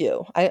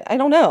rescue? I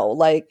don't know.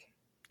 Like,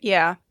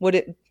 yeah,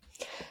 would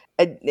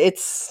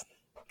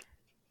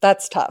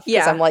that's tough.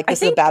 Yeah, I'm like,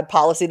 this is a bad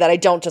policy that I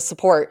don't just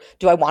support.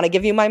 Do I want to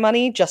give you my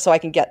money just so I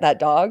can get that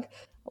dog?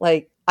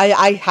 Like,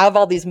 I have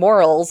all these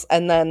morals,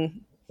 and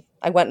then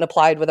I went and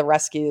applied with a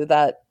rescue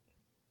that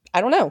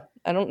I don't know.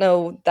 I don't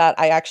know that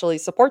I actually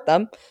support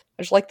them.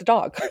 I just like the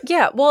dog.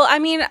 Yeah. Well, I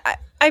mean,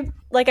 I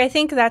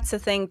think that's the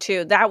thing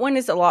too. That one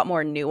is a lot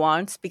more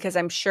nuanced, because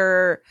I'm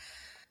sure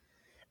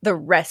the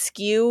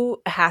rescue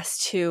has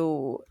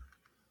to,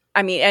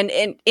 I mean,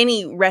 and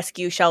any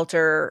rescue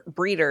shelter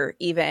breeder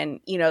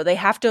even, they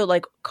have to,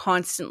 like,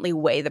 constantly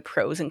weigh the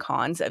pros and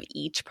cons of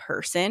each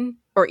person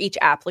or each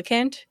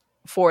applicant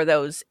for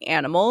those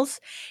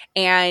animals.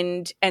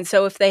 And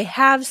so if they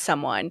have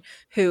someone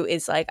who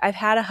is like, I've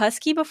had a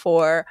husky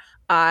before,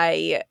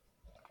 I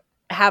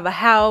have a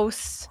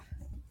house,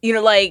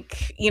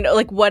 like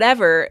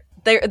whatever,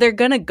 they're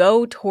gonna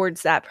go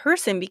towards that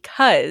person,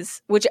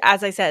 because, which,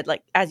 as I said,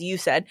 like, as you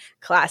said,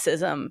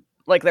 classism,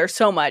 Like there's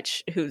so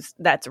much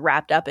that's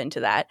wrapped up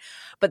into that.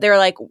 But they're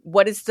like,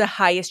 what is the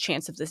highest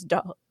chance of this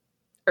dog?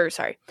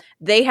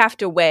 They have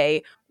to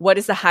weigh what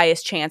is the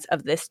highest chance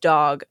of this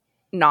dog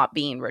not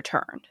being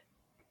returned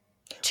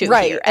to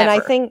here And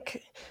ever. I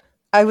think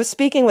I was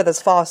speaking with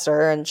his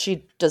foster, and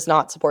she does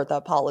not support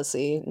that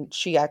policy.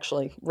 She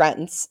actually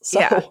rents.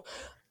 So,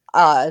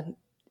 and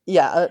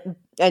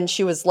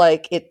she was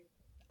like,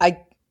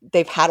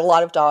 they've had a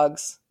lot of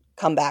dogs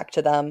come back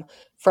to them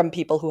from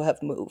people who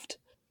have moved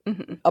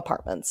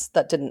apartments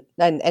that didn't,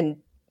 and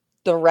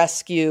the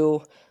rescue,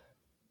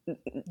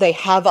 they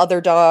have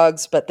other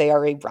dogs, but they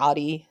are a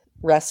Rottie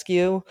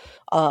rescue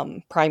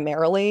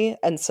primarily.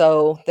 And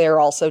so they're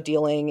also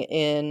dealing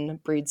in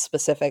breed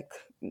specific,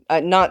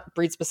 not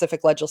breed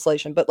specific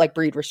legislation, but like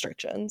breed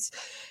restrictions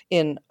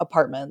in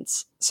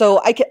apartments.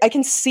 So I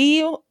can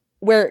see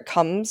where it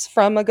comes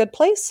from a good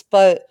place,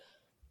 but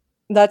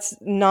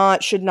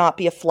should not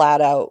be a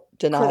flat out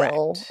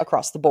denial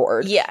across the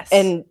board. Yes.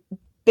 And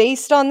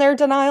based on their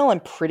denial, I'm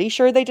pretty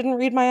sure they didn't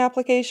read my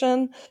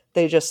application.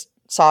 They just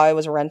saw I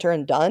was a renter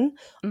and done.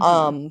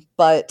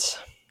 But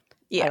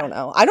I don't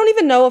know. I don't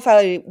even know if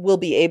I will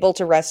be able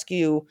to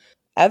rescue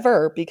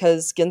ever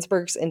because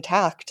Ginsburg's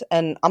intact,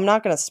 and I'm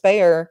not going to spay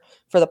her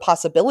for the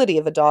possibility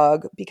of a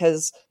dog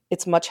because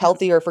it's much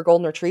healthier for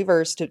golden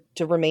retrievers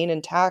to remain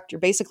intact. You're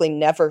basically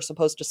never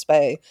supposed to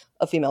spay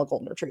a female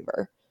golden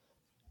retriever.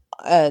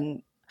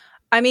 And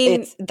I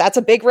mean, that's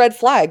a big red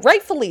flag,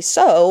 rightfully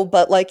so,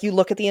 but like you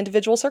look at the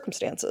individual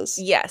circumstances.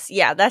 Yes.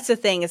 Yeah. That's the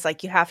thing, is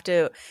like you have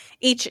to,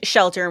 each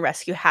shelter and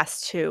rescue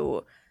has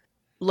to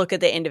look at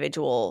the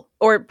individual,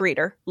 or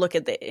breeder, look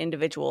at the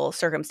individual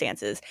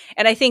circumstances.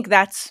 And I think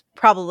that's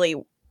probably,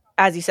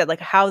 as you said, like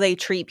how they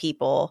treat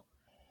people.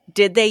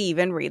 Did they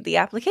even read the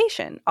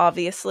application?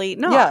 Obviously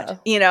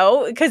not,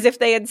 because if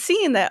they had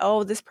seen that,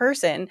 oh, this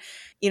person,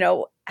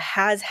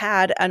 has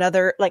had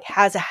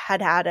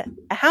had a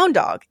hound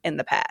dog in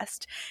the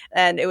past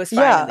and it was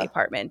fine in the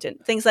apartment and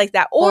things like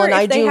that. Or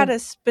if they had a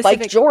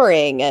specific like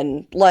joring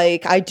and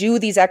like I do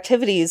these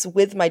activities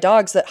with my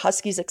dogs that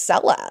huskies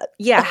excel at.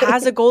 Yeah,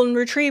 has a golden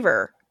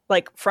retriever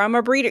like from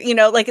a breeder,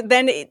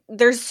 then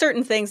there's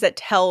certain things that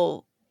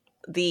tell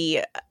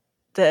the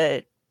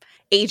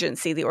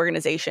agency, the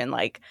organization,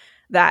 like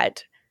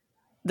that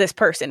this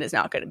person is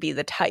not going to be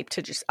the type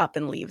to just up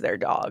and leave their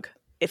dog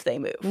if they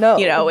move. No.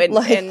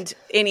 And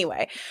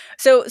anyway.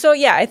 So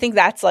yeah, I think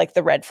that's like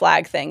the red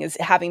flag thing, is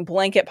having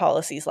blanket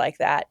policies like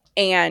that.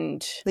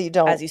 And you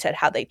don't, as you said,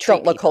 how they treat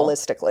don't look people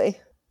holistically.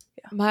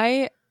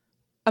 Yeah.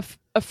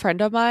 A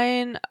friend of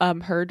mine,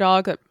 her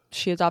dog that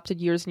she adopted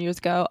years and years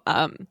ago,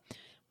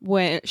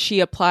 when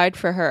she applied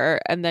for her,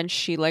 and then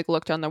she like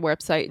looked on the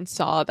website and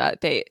saw that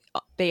they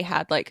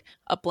had like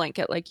a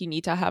blanket, like you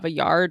need to have a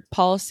yard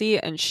policy,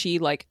 and she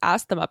like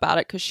asked them about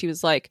it because she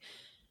was like,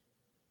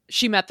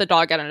 she met the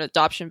dog at an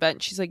adoption event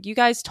and she's like, you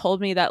guys told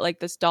me that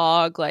like this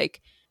dog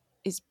like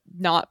is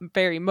not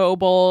very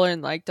mobile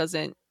and like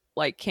doesn't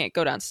like can't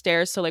go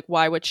downstairs, so like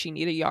why would she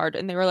need a yard?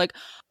 And they were like,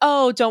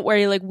 oh, don't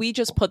worry, like we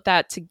just put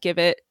that to give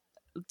it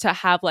to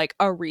have like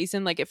a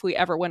reason, like if we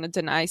ever want to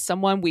deny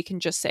someone, we can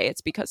just say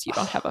it's because you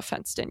don't have a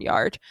fenced in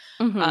yard.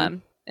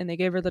 And they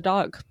gave her the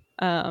dog.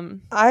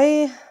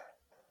 I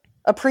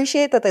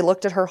appreciate that they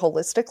looked at her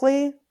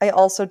holistically. I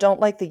also don't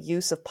like the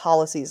use of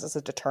policies as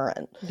a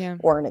deterrent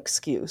or an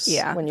excuse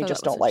when you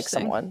just don't like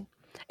someone.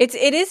 It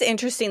is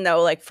interesting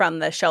though, like from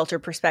the shelter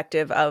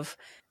perspective of,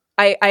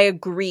 I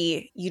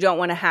agree, you don't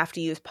want to have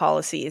to use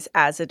policies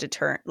as a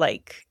deterrent,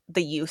 like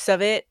the use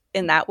of it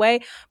in that way,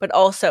 but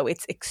also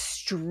it's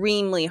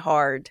extremely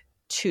hard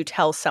to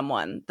tell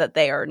someone that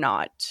they are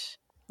not,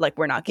 like,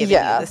 we're not giving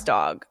you this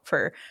dog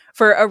for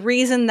a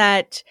reason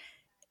that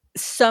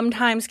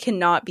sometimes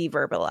cannot be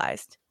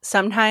verbalized.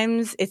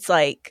 Sometimes it's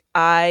like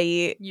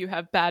you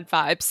have bad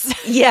vibes.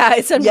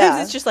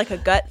 Sometimes it's just like a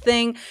gut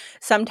thing.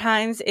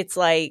 Sometimes it's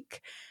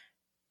like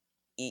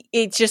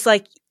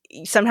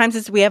sometimes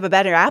it's we have a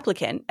better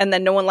applicant, and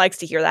then no one likes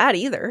to hear that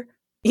either.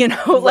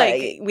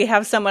 Like we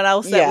have someone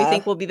else that we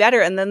think will be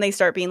better, and then they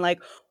start being like,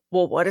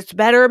 well, what is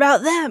better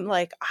about them?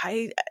 Like,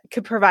 I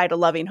could provide a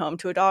loving home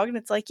to a dog, and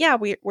it's like, yeah,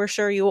 we're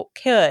sure you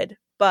could,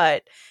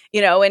 but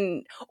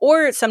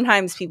or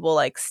sometimes people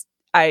like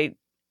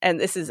and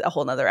this is a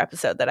whole nother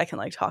episode that I can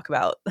like talk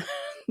about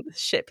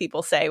shit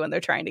people say when they're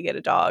trying to get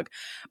a dog.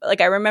 But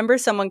like I remember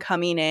someone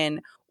coming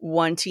in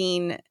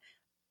wanting,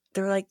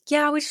 they're like,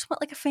 yeah, we just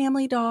want like a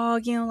family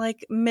dog,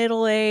 like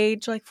middle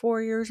age, like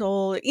 4 years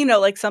old,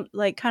 like some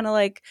like kind of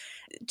like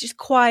just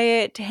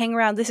quiet to hang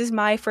around. This is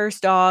my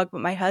first dog,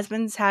 but my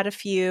husband's had a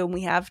few and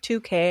we have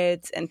 2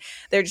 kids, and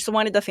they just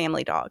wanted the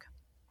family dog.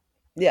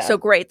 Yeah. So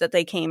great that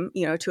they came,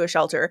 to a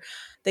shelter.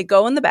 They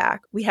go in the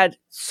back. We had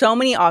so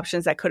many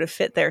options that could have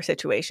fit their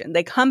situation.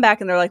 They come back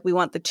and they're like, we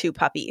want the 2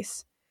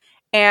 puppies.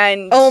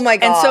 And oh my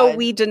God. And so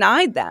we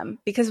denied them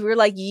because we were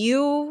like,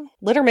 you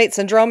littermate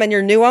syndrome and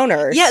your new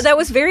owners. Yeah, that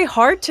was very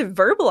hard to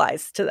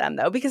verbalize to them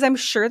though, because I'm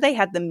sure they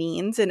had the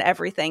means and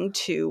everything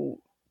to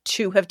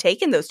have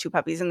taken those 2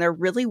 puppies, and there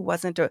really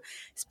wasn't a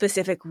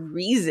specific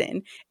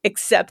reason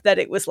except that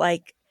it was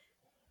like,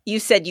 you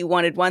said you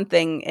wanted one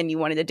thing and you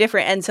wanted a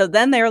different. And so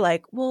then they're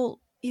like, well,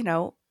 you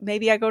know,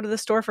 maybe I go to the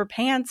store for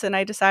pants and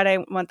I decide I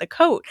want the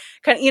coat.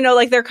 Kind of, you know,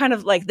 like they're kind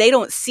of like, they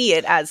don't see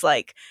it as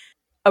like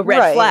a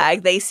red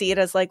flag. They see it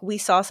as like, we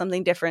saw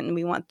something different and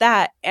we want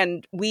that.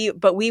 And we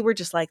were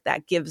just like,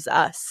 that gives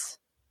us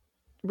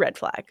red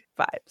flag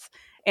vibes.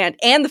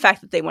 And the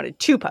fact that they wanted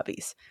 2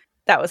 puppies.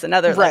 That was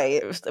another,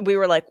 like, we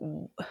were like,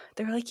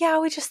 they were like, yeah,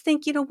 we just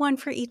think, you know, one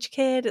for each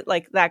kid,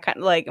 like that kind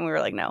of like, and we were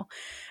like, no.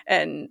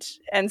 And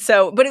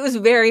so, but it was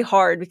very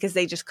hard because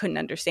they just couldn't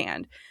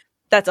understand.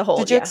 That's a whole.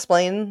 Did you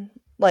explain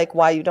like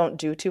why you don't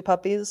do 2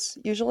 puppies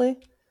usually?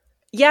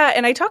 Yeah.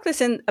 And I talked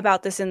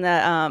about this in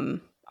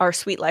the, our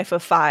Sweet Life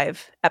of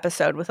 5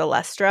 episode with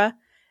Alestra,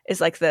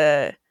 is like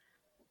the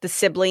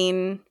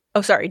sibling.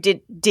 Oh, sorry.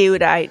 Did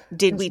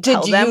we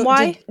tell them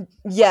why?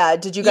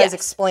 Did you guys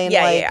explain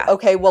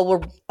okay,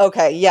 well,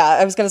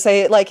 I was going to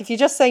say, like, if you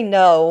just say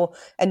no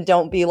and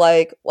don't be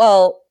like,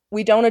 well,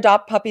 we don't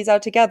adopt puppies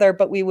out together,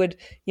 but we would,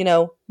 you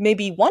know,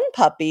 maybe one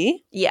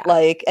puppy. Yeah.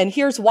 Like, and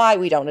here's why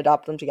we don't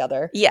adopt them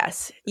together.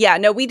 Yes. Yeah.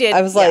 No, we did.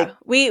 I was like,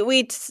 we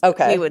would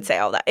say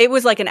all that. It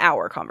was like an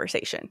hour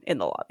conversation in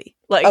the lobby.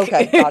 Like,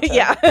 okay, gotcha.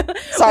 Yeah.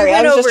 Sorry,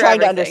 I was just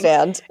trying to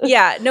understand.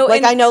 Yeah. No,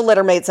 like, I know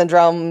littermate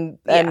syndrome,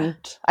 and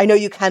I know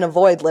you can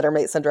avoid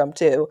littermate syndrome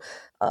too.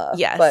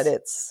 Yes. But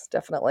it's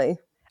definitely.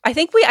 I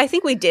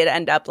think we did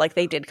end up, like,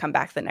 they did come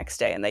back the next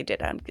day and they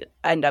did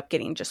end up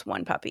getting just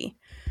one puppy.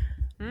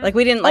 Like,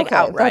 we didn't like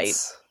outright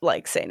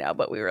like say no,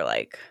 but we were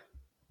like,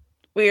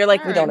 we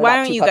don't. Why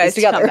don't you guys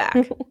come back?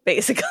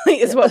 Basically,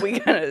 is what we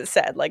kind of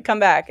said. Like,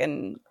 come back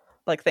and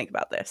like think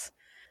about this.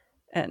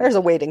 And there's a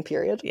waiting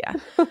period. Yeah,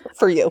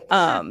 for you.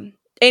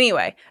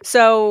 Anyway,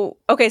 so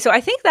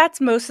I think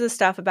that's most of the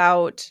stuff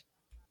about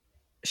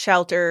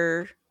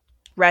shelter,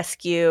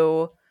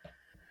 rescue.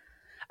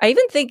 I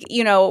even think,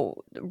 you know,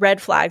 red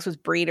flags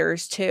with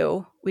breeders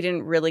too. We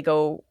didn't really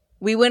go.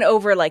 We went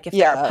over, like, if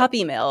they're a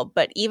puppy mill,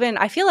 but even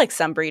I feel like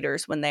some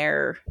breeders, when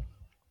they're,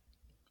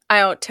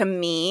 to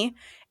me,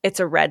 it's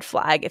a red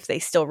flag if they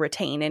still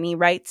retain any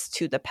rights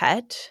to the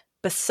pet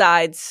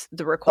besides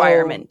the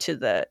requirement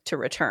to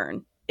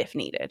return if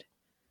needed.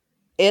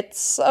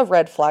 It's a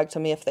red flag to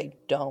me if they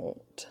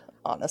don't,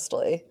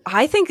 honestly.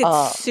 I think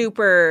it's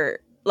super,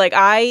 like,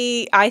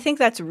 I think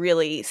that's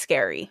really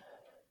scary.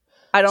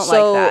 I don't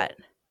like that.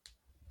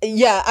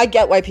 Yeah, I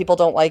get why people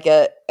don't like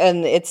it,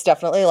 and it's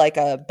definitely like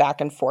a back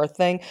and forth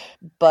thing,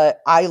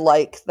 but I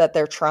like that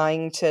they're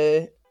trying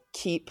to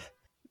keep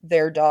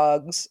their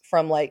dogs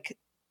from, like,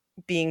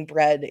 being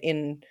bred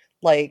in,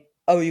 like,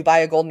 oh, you buy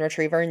a golden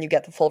retriever and you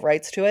get the full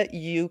rights to it,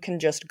 you can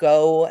just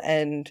go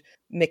and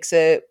mix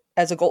it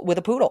as with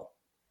a poodle.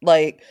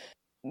 Like,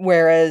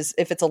 whereas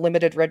if it's a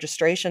limited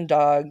registration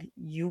dog,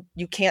 you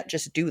can't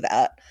just do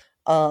that.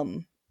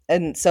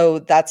 And so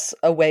that's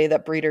a way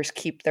that breeders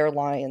keep their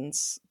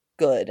lines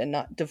good and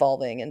not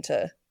devolving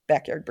into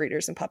backyard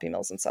breeders and puppy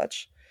mills and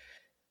such.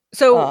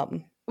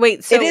 So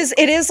wait, so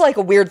it is like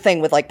a weird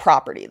thing with, like,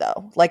 property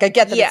though. Like, I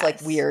get that it's like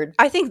weird.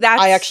 I think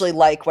I actually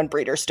like when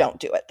breeders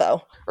don't do it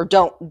though, or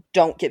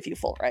don't give you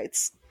full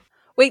rights.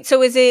 Wait,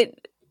 so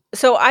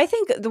I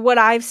think what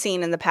I've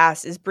seen in the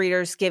past is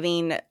breeders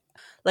giving,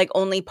 like,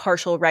 only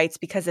partial rights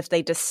because if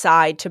they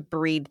decide to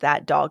breed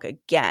that dog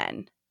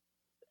again,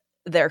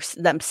 they're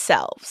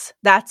themselves.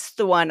 That's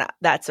the one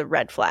that's a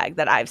red flag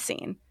that I've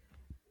seen.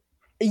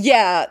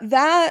 Yeah,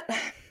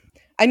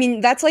 I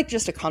mean, that's like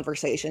just a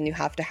conversation you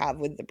have to have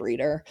with the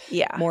breeder.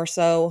 Yeah. More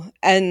so.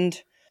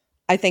 And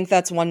I think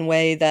that's one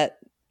way that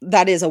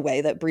is a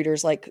way that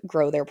breeders, like,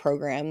 grow their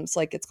programs.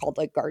 Like, it's called,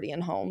 like,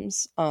 guardian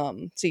homes.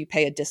 So you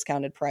pay a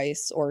discounted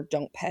price or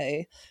don't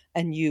pay,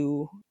 and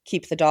you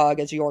keep the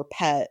dog as your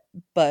pet,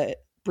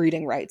 but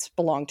breeding rights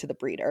belong to the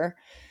breeder.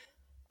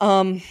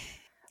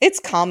 It's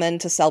common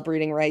to sell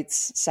breeding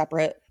rights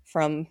separate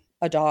from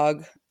a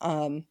dog.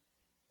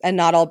 And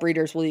not all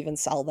breeders will even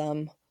sell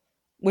them,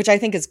 which I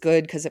think is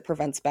good because it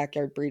prevents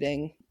backyard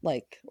breeding,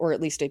 like, or at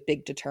least a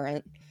big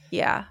deterrent.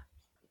 Yeah.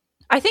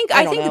 I think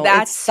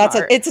that's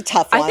it's a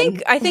tough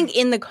one. I think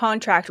in the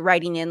contract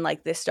writing in,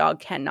 like, this dog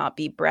cannot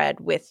be bred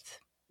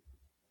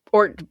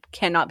or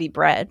cannot be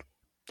bred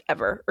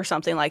ever or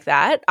something like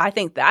that. I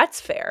think that's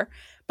fair,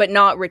 but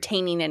not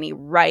retaining any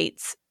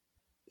rights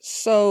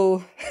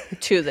to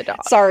the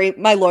dog. Sorry,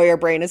 my lawyer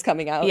brain is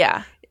coming out.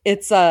 Yeah.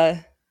 It's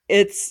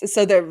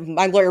so there,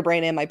 my lawyer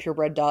brain and my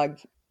purebred dog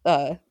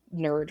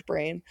nerd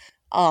brain.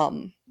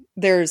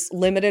 There's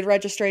limited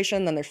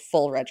registration, then there's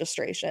full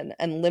registration.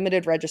 And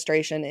limited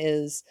registration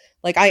is,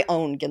 like, I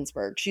own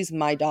Ginsburg. She's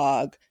my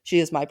dog. She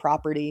is my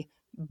property.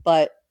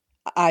 But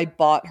I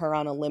bought her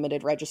on a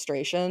limited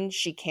registration.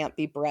 She can't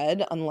be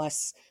bred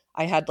unless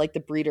I had, like, the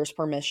breeder's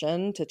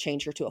permission to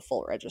change her to a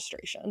full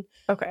registration.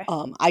 Okay.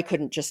 I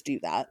couldn't just do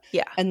that.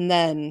 Yeah. And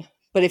then,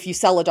 but if you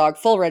sell a dog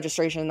full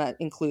registration, that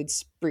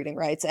includes breeding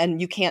rights. And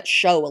you can't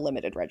show a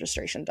limited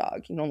registration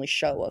dog. You can only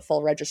show a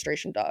full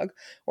registration dog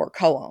or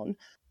co-own.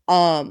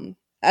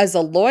 As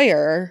a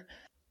lawyer,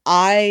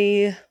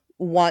 I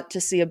want to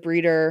see a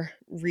breeder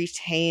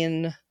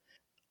retain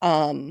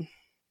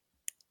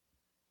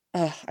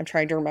I'm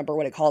trying to remember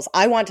what it calls.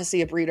 I want to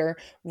see a breeder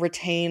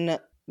retain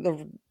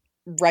the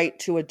right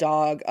to a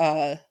dog.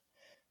 I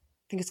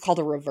think it's called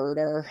a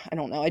reverter. I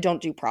don't know. I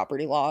don't do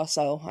property law,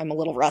 so I'm a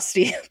little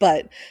rusty,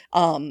 but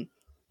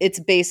it's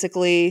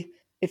basically,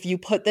 if you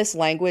put this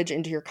language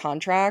into your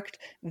contract,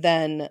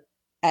 then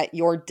at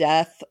your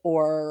death,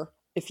 or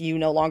if you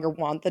no longer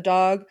want the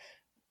dog,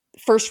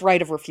 first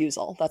right of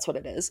refusal, that's what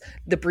it is.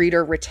 The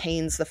breeder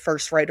retains the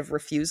first right of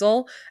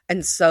refusal.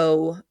 And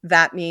so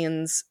that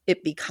means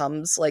it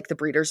becomes like the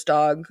breeder's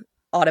dog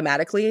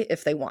automatically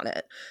if they want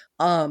it.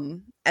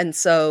 And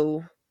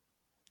so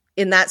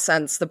in that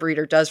sense, the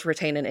breeder does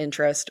retain an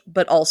interest,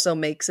 but also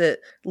makes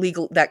it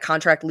legal, that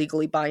contract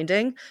legally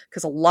binding,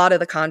 because a lot of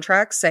the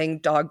contracts saying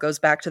dog goes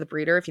back to the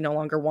breeder if you no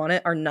longer want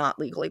it are not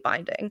legally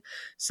binding.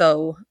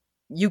 So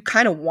you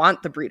kind of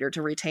want the breeder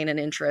to retain an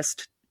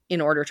interest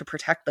in order to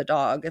protect the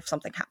dog if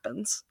something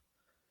happens.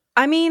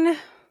 I mean,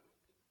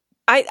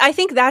 I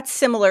think that's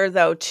similar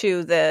though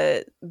to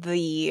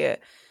the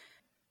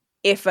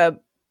if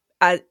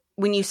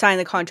when you sign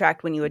the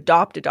contract when you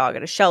adopt a dog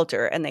at a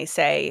shelter and they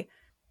say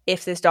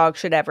if this dog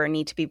should ever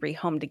need to be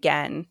rehomed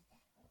again,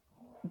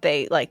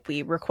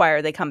 we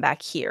require they come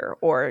back here,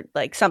 or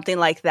like something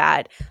like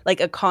that, like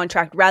a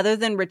contract, rather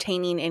than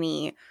retaining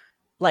any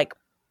like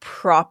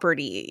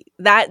property.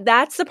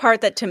 That's the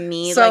part that to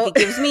me, so, like, it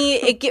gives me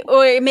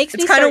it makes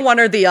me kind of one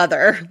or the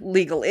other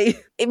legally.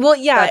 Well,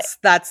 yeah,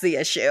 that's the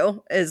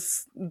issue,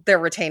 is they're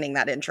retaining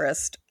that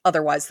interest.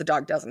 Otherwise, the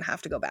dog doesn't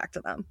have to go back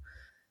to them.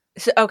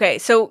 So, okay,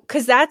 so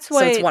because that's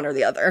what, so it's one or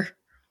the other.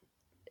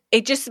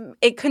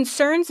 It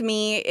concerns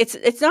me.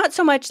 It's not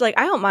so much like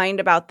I don't mind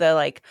about the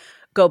like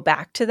go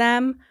back to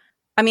them.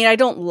 I mean, I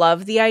don't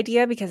love the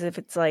idea, because if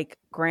it's like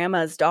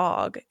grandma's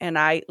dog and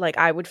I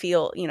would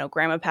feel,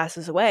 grandma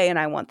passes away and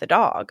I want the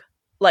dog.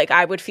 Like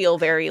I would feel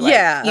very like,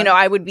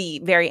 I would be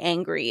very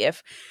angry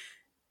if,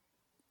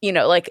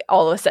 like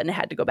all of a sudden it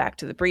had to go back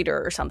to the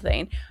breeder or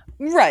something.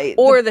 Right.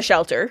 Or the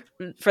shelter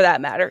for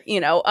that matter,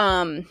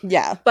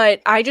 Yeah.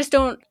 But I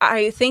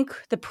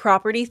think the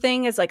property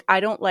thing is like,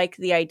 I don't like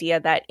the idea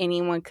that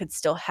anyone could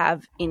still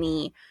have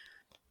any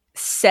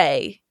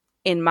say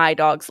in my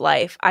dog's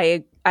life.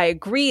 I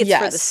agree it's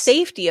for the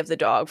safety of the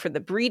dog, for the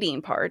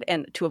breeding part,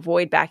 and to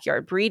avoid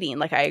backyard breeding.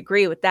 Like I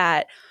agree with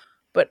that.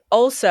 But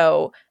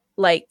also,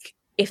 like,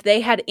 if they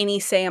had any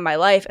say in my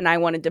life and I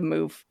wanted to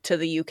move to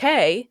the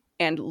UK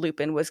and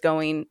Lupin was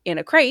going in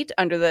a crate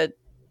under the,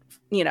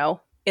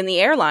 in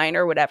the airline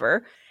or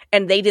whatever,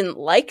 and they didn't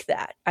like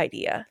that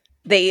idea,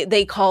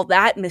 they call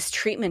that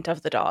mistreatment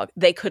of the dog.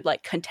 They could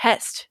like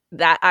contest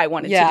that I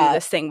wanted to do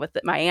this thing with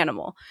my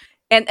animal.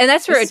 And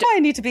that's where why I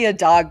need to be a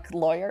dog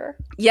lawyer.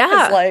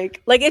 Yeah.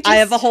 Like it just, I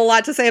have a whole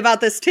lot to say about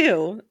this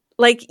too.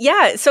 Like,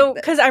 yeah. So,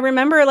 cause I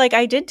remember like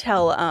I did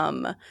tell,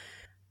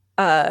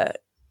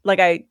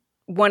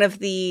 one of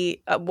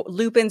the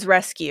Lupin's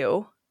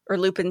rescue or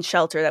Lupin's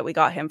shelter that we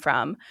got him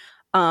from,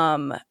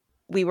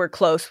 we were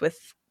close with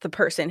the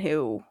person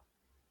who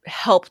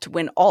helped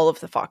when all of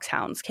the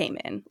foxhounds came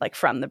in, like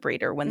from the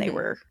breeder when they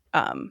were,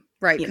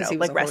 right, because he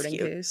was like a hoarding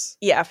case.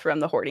 Yeah, from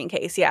the hoarding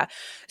case. Yeah.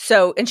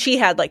 So, and she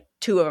had like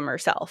 2 of them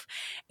herself,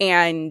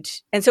 and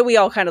so we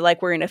all kind of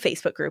like were in a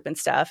Facebook group and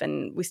stuff,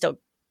 and we still,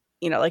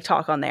 like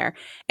talk on there.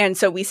 And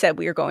so we said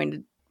we were going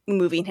to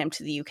moving him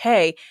to the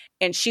UK,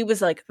 and she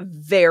was like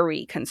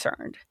very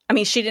concerned. I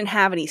mean, she didn't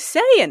have any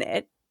say in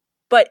it,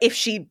 but if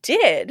she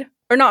did,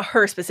 or not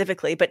her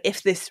specifically, but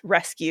if this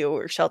rescue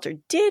or shelter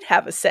did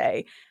have a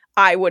say,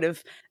 I would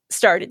have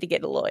started to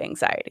get a little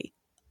anxiety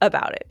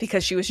about it,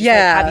 because she was just like,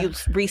 have you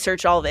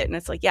researched all of it? And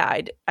it's like,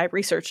 yeah, I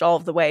researched all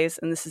of the ways,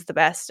 and this is the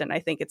best, and I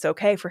think it's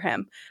okay for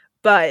him.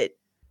 But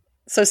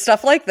so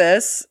stuff like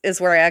this is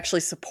where I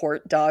actually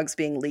support dogs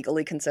being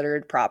legally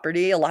considered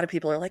property. A lot of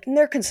people are like,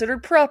 they're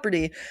considered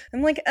property.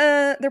 I'm like,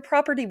 they're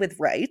property with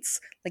rights.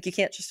 Like, you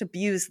can't just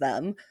abuse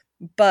them.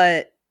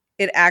 But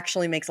it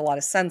actually makes a lot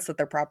of sense that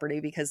they're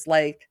property, because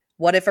like,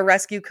 what if a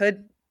rescue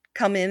could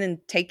come in and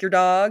take your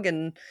dog,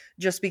 and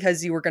just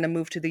because you were going to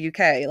move to the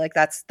UK, like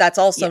that's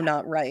also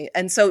not right.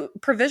 And so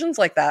provisions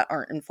like that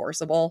aren't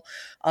enforceable.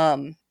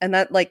 And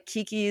that, like,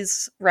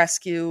 Kiki's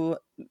rescue,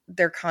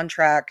 their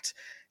contract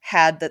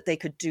had that they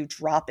could do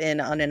drop-in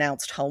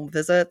unannounced home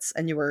visits,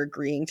 and you were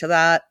agreeing to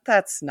that.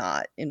 That's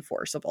not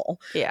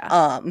enforceable.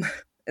 Yeah.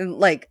 And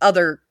like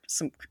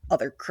some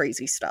other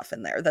crazy stuff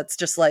in there that's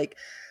just like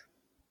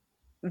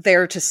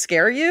there to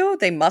scare you.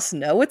 They must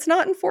know it's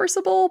not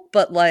enforceable,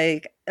 but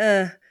like,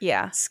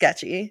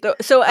 sketchy.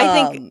 So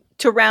I think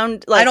to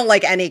round, like, I don't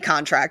like any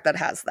contract that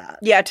has that.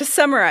 Yeah. To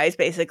summarize,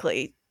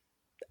 basically,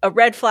 a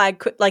red flag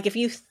could, like, if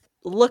you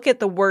look at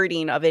the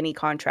wording of any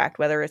contract,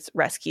 whether it's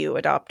rescue,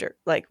 adopter,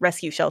 like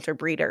rescue, shelter,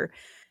 breeder,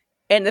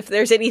 and if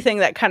there's anything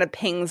that kind of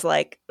pings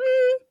like,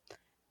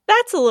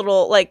 that's a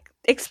little, like,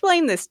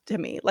 explain this to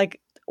me.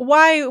 Like,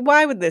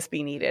 why would this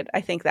be needed?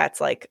 I think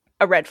that's like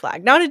a red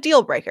flag, not a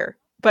deal breaker,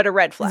 but a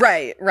red flag.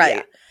 Right.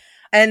 Yeah.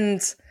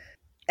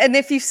 And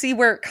if you see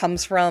where it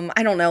comes from,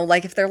 I don't know,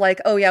 like if they're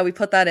like, oh yeah, we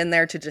put that in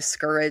there to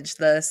discourage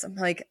this. I'm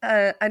like,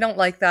 I don't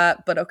like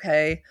that, but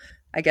okay.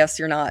 I guess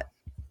you're not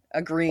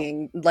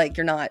agreeing, like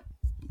you're not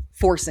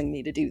forcing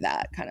me to do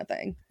that kind of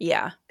thing.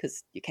 Yeah.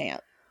 Because you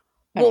can't.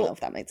 I don't know if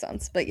that made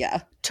sense, but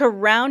yeah. To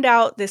round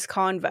out this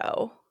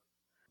convo,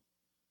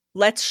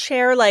 let's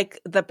share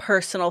like the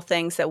personal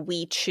things that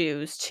we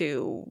choose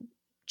to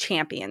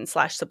champion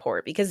 /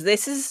 support, because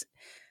this is,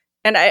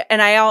 and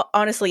I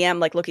honestly am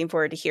like looking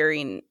forward to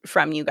hearing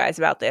from you guys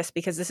about this,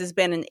 because this has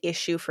been an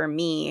issue for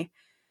me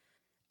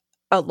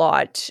a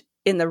lot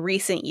in the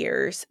recent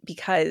years,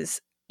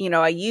 because, you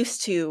know, I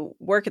used to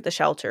work at the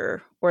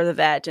shelter or the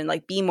vet and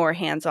like be more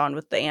hands-on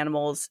with the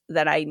animals,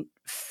 that I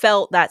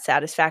felt that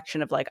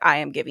satisfaction of like, I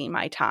am giving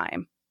my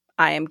time,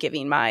 I am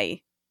giving my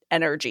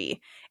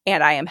energy,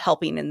 and I am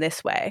helping in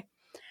this way.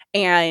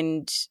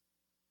 And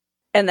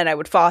then I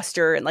would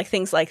foster and like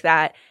things like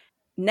that.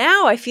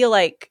 Now I feel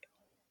like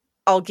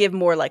I'll give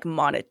more like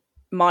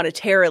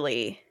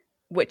monetarily,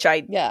 which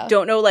I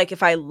don't know like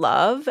if I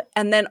love.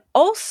 And then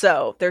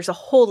also there's a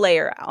whole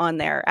layer on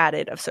there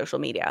added of social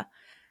media,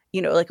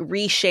 you know, like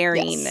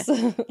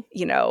resharing,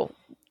 you know,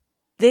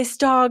 this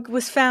dog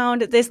was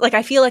found at this, like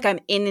I feel like I'm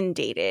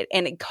inundated,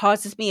 and it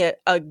causes me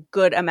a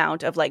good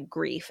amount of like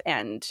grief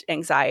and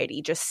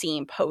anxiety just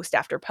seeing post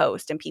after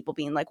post and people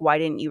being like, why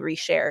didn't you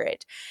reshare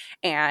it,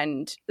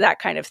 and that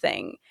kind of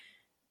thing.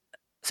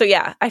 So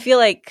yeah, I feel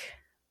like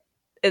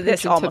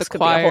this almost could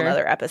be a whole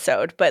nother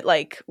episode, but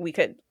like we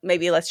could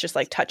maybe let's just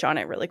like touch on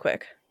it really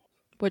quick.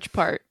 Which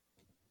part?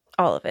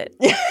 All of it.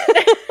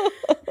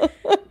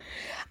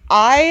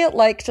 I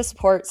like to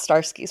support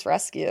Starsky's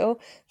Rescue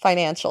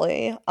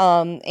financially,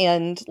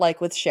 and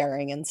like with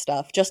sharing and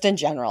stuff. Just in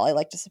general, I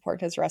like to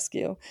support his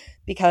rescue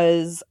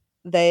because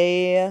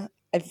I've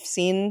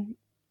seen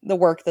the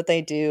work that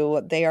they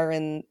do. They are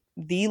in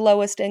the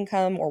lowest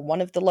income or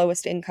one of the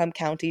lowest income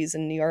counties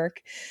in New York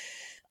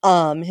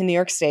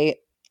State,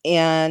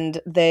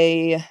 and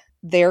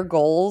their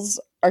goals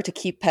are to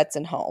keep pets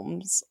in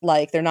homes.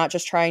 Like they're not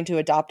just trying to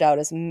adopt out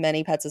as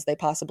many pets as they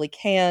possibly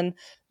can.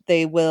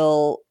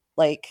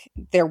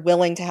 They're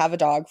willing to have a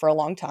dog for a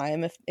long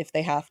time if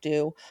they have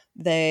to.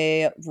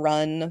 They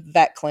run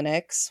vet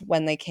clinics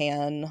when they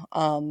can.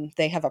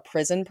 They have a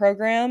prison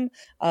program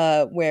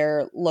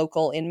where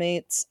local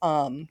inmates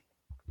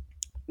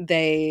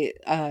they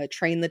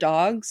train the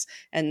dogs,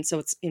 and so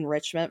it's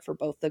enrichment for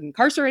both the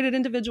incarcerated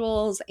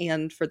individuals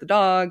and for the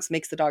dogs,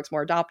 makes the dogs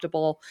more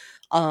adoptable.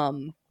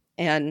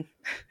 And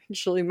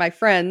actually my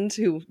friend,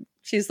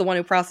 she's the one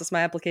who processed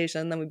my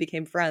application, then we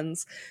became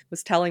friends,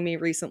 was telling me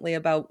recently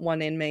about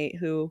one inmate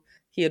who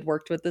he had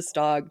worked with this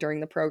dog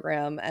during the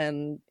program,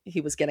 and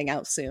he was getting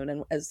out soon,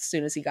 and as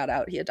soon as he got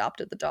out, he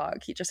adopted the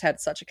dog. He just had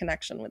such a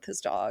connection with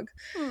his dog.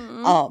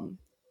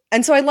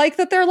 And so I like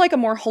that they're like a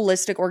more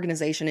holistic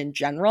organization in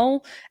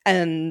general,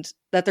 and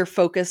that their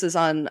focus is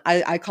on,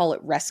 I call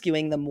it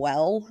rescuing them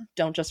well.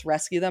 Don't just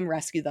rescue them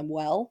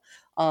well.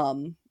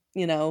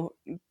 You know,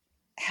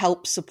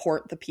 help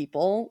support the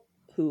people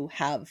who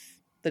have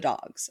the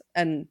dogs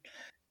and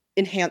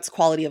enhance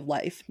quality of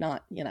life,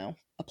 not, you know,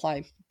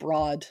 apply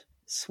broad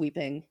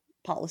sweeping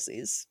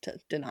policies to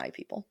deny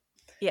people.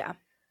 Yeah.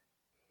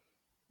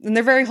 And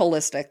they're very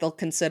holistic. They'll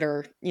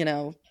consider, you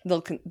know,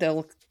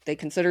 they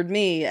considered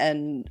me,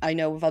 and I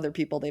know of other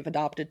people they've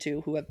adopted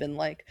to who have been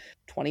like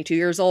 22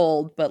 years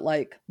old, but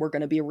like, we're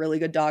going to be a really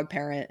good dog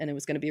parent and it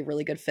was going to be a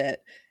really good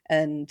fit.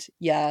 And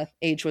yeah,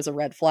 age was a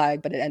red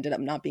flag, but it ended up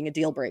not being a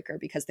deal breaker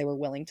because they were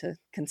willing to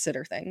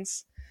consider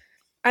things.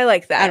 I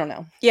like that. I don't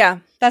know. Yeah.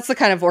 That's the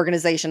kind of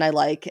organization I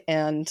like,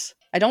 and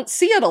I don't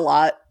see it a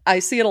lot. I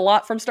see it a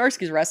lot from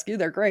Starsky's Rescue.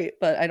 They're great,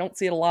 but I don't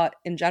see it a lot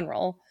in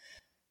general.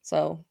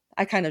 So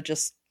I kind of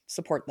just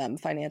support them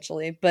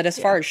financially. But as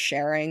far as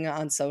sharing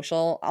on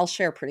social, I'll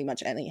share pretty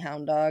much any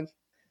hound dog,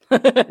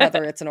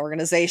 whether it's an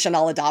organization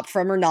I'll adopt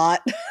from or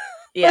not.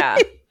 Yeah.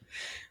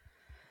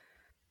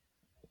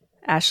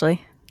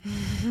 Ashley?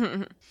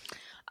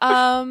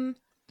 I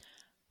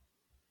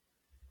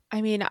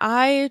mean,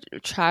 I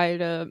try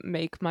to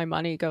make my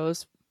money go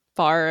as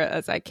far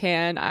as I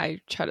can. I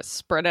try to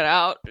spread it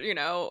out, you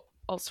know,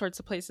 all sorts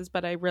of places,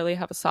 but I really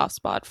have a soft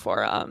spot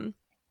for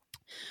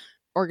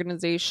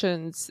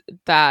organizations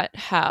that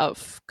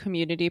have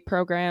community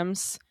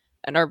programs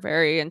and are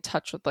very in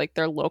touch with like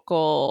their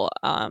local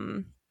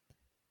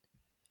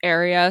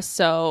area.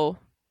 So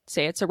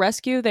say it's a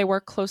rescue, they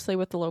work closely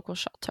with the local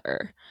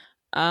shelter.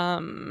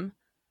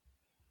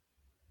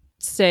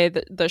 Say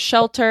that the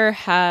shelter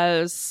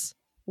has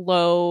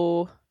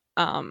low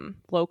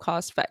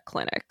cost vet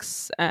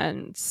clinics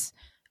and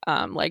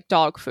like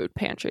dog food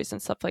pantries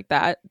and stuff like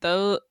that.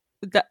 Those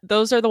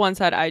are the ones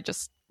that I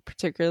just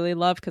particularly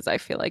love because I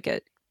feel like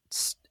it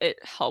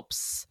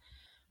helps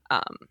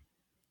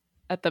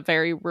at the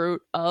very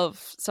root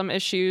of some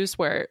issues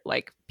where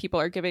like people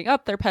are giving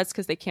up their pets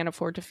because they can't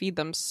afford to feed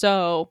them.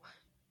 So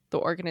the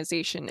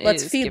organization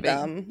is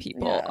giving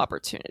people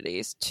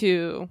opportunities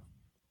to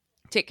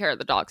take care of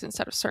the dogs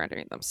instead of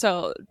surrendering them.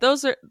 So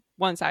those are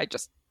ones I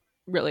just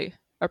really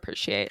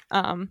appreciate,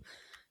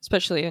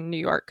 especially in New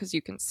York, because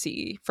you can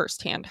see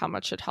firsthand how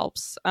much it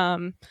helps.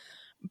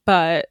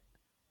 But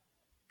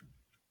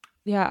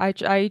yeah,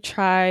 I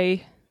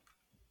try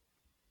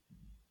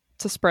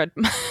to spread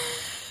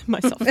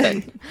myself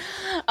thin.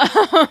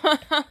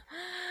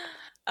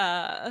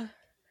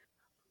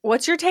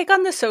 What's your take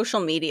on the social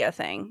media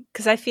thing?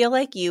 Because I feel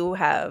like you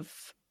have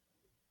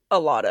a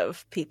lot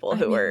of people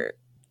who are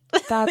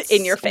that's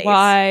in your face.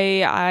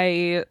 Why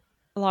I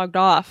logged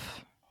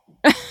off.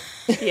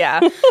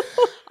 Yeah.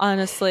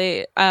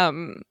 Honestly,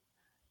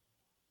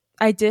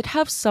 I did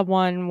have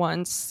someone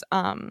once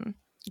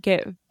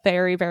get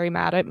very, very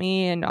mad at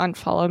me and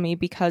unfollow me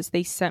because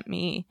they sent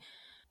me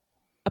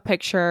a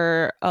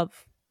picture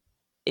of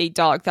a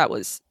dog that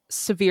was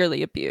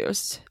severely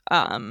abused,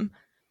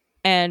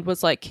 and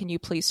was like, can you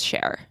please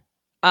share?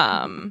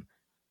 And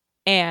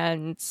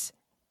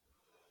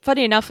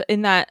funny enough,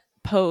 in that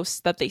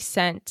post that they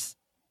sent,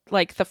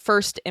 like the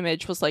first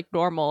image was like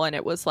normal and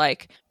it was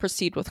like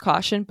proceed with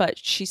caution, but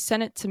she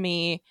sent it to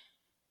me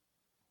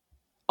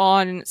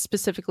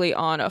specifically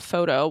on a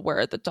photo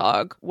where the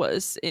dog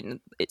was in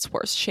its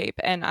worst shape,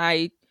 and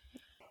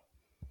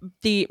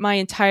my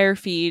entire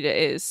feed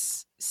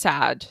is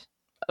sad,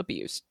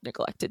 abused,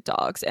 neglected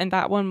dogs, and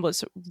that one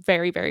was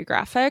very, very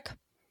graphic.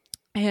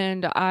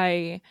 And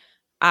I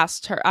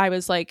asked her, I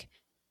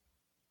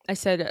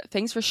said,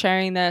 thanks for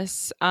sharing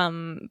this,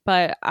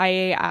 but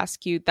I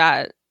ask you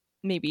that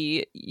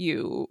maybe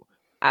you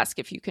ask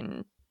if you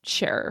can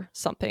share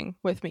something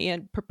with me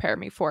and prepare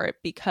me for it,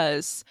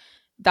 because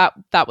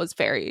that was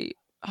very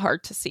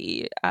hard to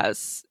see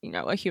as,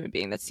 a human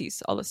being that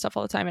sees all this stuff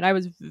all the time. And I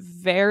was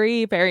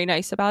very, very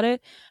nice about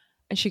it.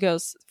 And she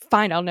goes,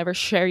 fine, I'll never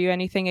share you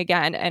anything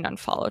again, and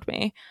unfollowed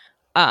me.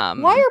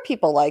 Why are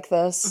people like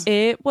this?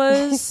 It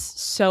was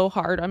so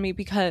hard on me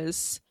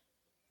because,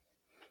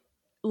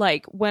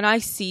 like, when I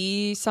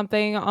see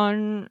something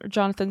on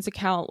Jonathan's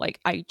account,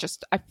 like, I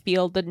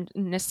feel the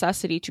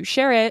necessity to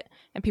share it.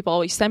 And people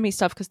always send me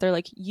stuff because they're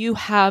like, you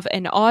have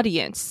an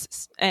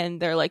audience.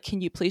 And they're like,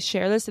 can you please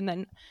share this? And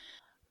then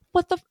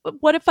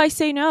what if I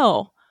say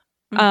no?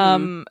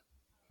 Mm-hmm.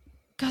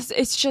 Because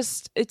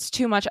it's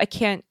too much. I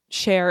can't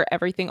share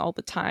everything all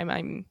the time.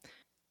 I'm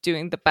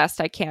doing the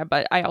best I can,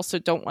 but I also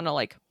don't want to,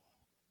 like,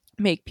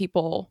 make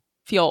people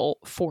feel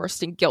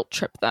forced and guilt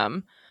trip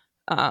them.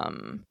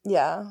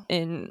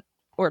 In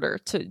order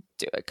to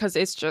do it, because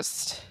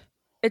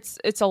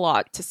it's a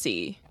lot to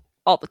see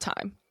all the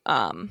time.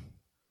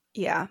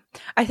 Yeah,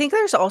 I think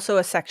there's also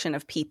a section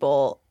of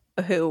people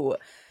who,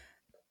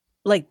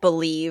 like,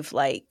 believe,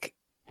 like,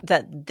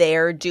 that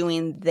they're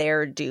doing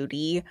their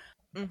duty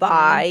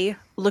by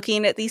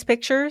looking at these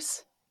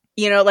pictures.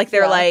 Like,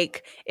 they're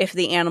like, if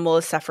the animal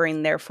is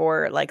suffering,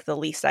 therefore, like, the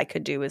least I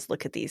could do is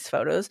look at these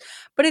photos.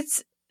 But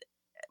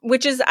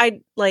which is,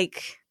 I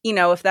like,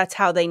 if that's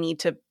how they need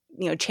to,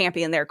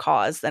 champion their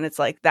cause, then it's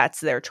like, that's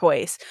their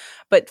choice.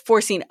 But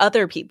forcing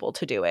other people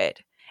to do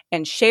it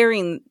and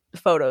sharing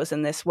photos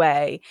in this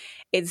way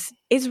is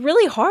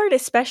really hard,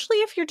 especially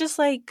if you're just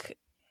like,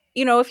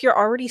 if you're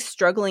already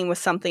struggling with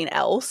something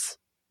else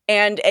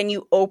and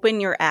you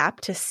open your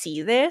app to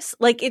see this,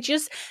 like,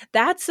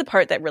 that's the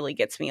part that really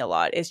gets me a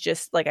lot. Is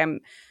just like, I'm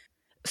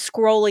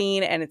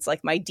scrolling and it's like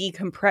my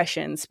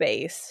decompression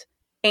space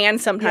and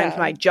sometimes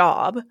my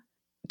job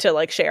to,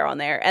 like, share on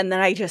there. And then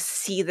I just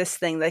see this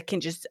thing that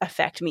can just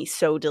affect me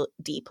so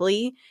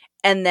deeply.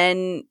 And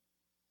then,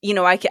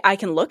 I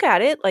can look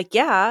at it like,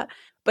 yeah,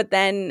 but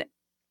then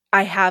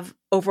I have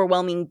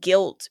overwhelming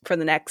guilt for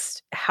the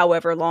next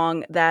however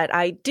long that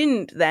I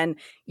didn't then,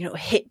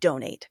 hit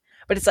donate.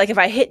 But it's like, if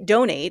I hit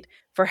donate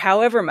for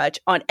however much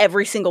on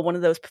every single one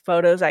of those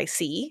photos I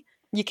see,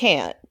 you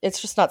can't.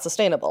 It's just not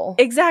sustainable.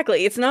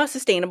 Exactly. It's not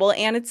sustainable.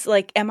 And it's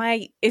like,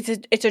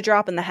 it's a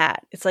drop in the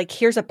hat. It's like,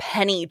 here's a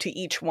penny to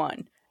each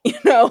one.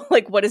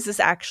 Like, what is this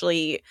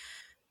actually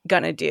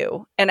gonna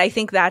do? And I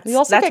think that's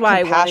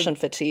why compassion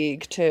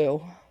fatigue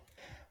too.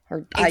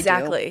 Or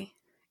exactly. I do.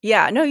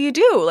 Yeah. No, you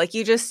do. Like,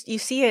 you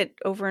see it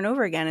over and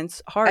over again.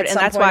 It's hard. And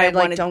that's why I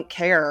don't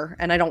care.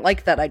 And I don't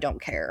like that I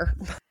don't care.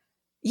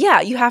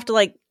 Yeah. You have to,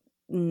 like,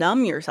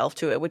 numb yourself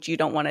to it, which you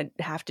don't want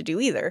to have to do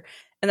either.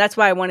 And that's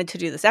why I wanted to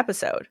do this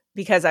episode,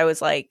 because I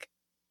was like,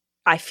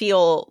 I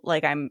feel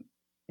like I'm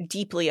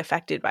deeply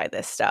affected by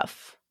this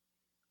stuff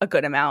a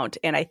good amount.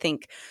 And I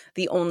think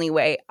the only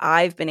way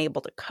I've been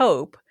able to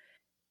cope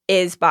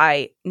is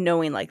by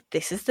knowing, like,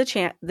 this is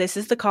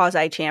the cause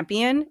I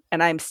champion,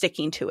 and I'm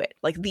sticking to it.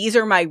 Like, these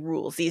are my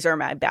rules. These are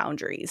my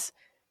boundaries.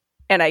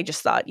 And I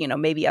just thought,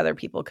 maybe other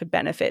people could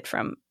benefit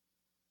from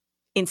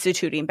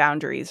instituting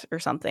boundaries or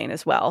something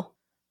as well.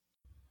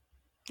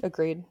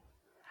 Agreed.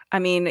 I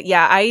mean,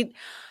 yeah,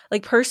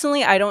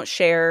 personally, I don't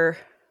share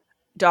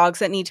dogs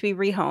that need to be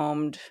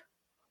rehomed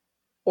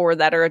or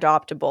that are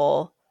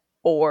adoptable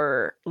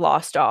or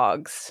lost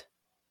dogs.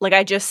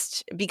 Like,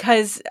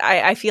 because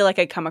I feel like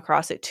I come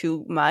across it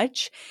too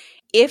much.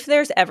 If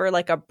there's ever,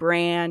 like, a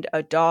brand,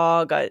 a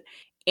dog,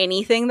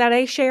 anything that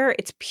I share,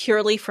 it's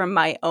purely from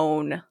my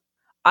own,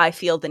 I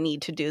feel the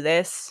need to do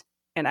this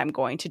and I'm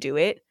going to do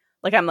it.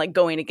 Like, I'm, like,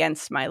 going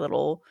against my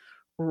little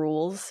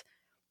rules.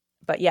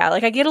 But yeah,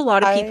 like, I get a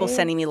lot of people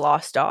sending me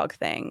lost dog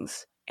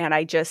things, and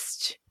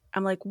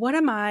I'm like, what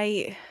am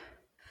I?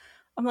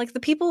 I'm like, the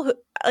people who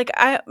like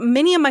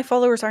many of my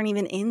followers aren't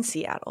even in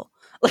Seattle.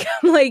 Like,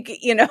 I'm like,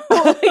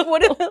 like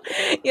what?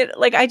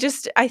 Like,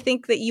 I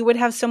think that you would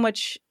have so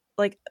much,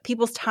 like,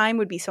 people's time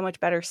would be so much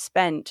better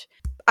spent.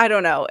 I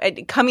don't know,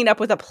 coming up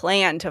with a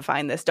plan to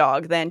find this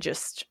dog than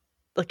just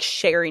like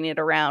sharing it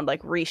around,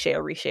 like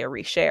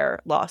reshare,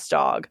 lost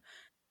dog,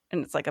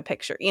 and it's like a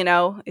picture.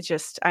 It's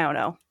just, I don't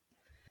know.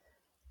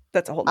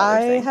 That's a whole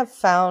nother thing. I have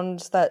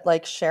found that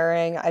like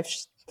sharing, I've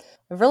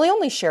really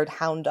only shared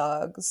hound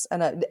dogs,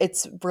 and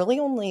it's really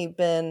only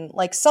been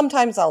like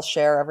sometimes I'll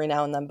share every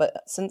now and then,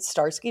 but since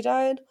Starsky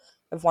died,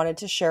 I've wanted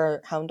to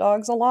share hound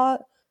dogs a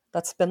lot.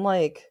 That's been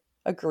like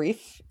a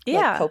grief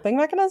like, coping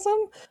mechanism.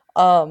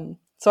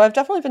 So I've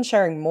definitely been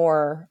sharing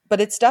more, but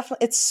it's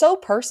so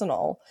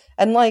personal,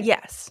 and like,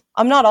 yes,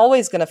 I'm not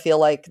always going to feel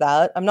like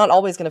that. I'm not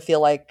always going to feel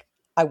like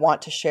I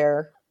want to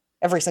share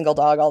every single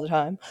dog all the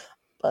time,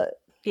 but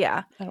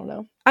yeah, I don't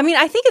know. I mean,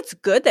 I think it's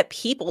good that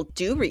people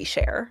do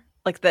reshare.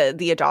 Like the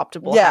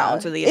adoptable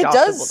hounds or the adoptable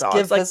dogs. It does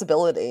give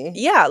visibility.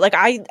 Yeah, like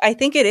I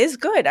think it is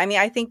good. I mean,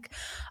 I think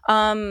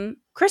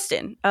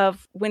Kristen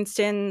of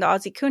Winston the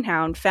Aussie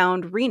Coonhound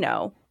found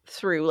Reno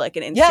through like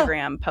an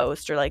Instagram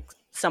post or like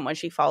someone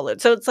she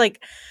followed. So it's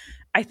like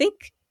I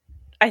think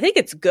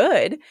it's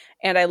good,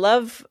 and I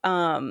love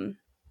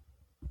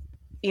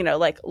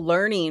like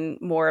learning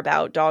more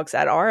about dogs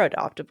that are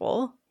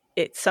adoptable.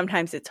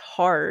 Sometimes it's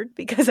hard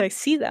because I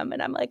see them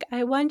and I'm like,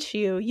 I want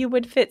you. You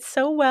would fit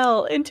so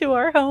well into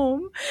our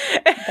home.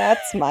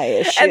 That's my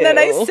issue. And then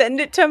I send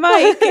it to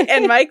Mike,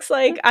 and Mike's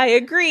like, I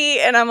agree.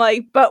 And I'm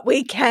like, but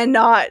we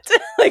cannot.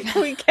 Like,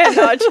 we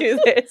cannot do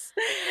this.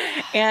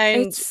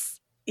 And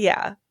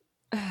yeah.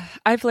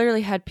 I've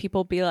literally had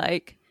people be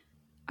like,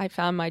 I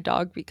found my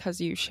dog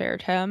because you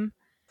shared him.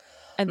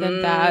 And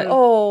then that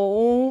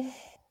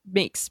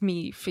makes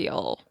me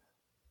feel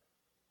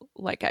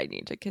like I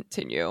need to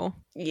continue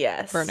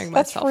burning myself out.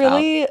 That's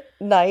really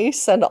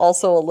nice, and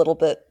also a little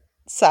bit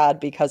sad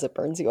because it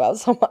burns you out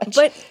so much.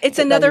 But it's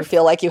another you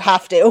feel like you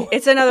have to.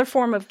 It's another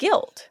form of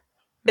guilt.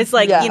 It's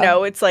like,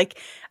 it's like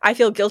I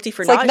feel guilty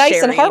for not nice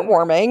sharing. And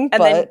heartwarming, and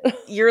but then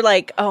you're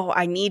like, oh,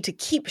 I need to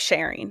keep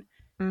sharing.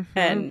 Mm-hmm.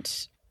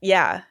 And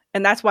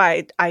and that's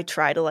why I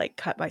try to like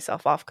cut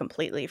myself off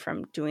completely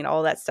from doing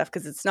all that stuff,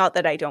 because it's not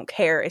that I don't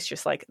care. It's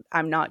just like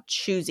I'm not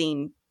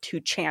choosing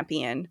to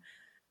champion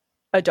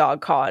a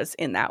dog cause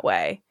in that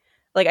way.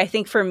 Like, I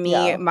think for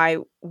me, my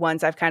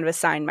ones I've kind of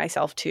assigned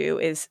myself to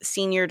is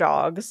senior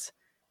dogs,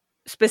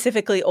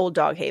 specifically Old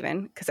Dog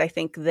Haven, because I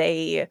think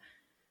they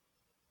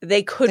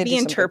could be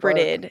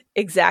interpreted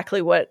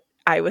exactly what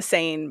I was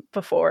saying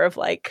before of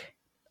like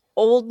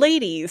old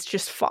ladies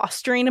just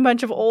fostering a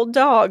bunch of old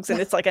dogs, and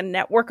it's like a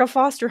network of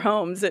foster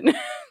homes, and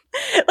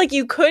like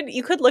you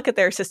could look at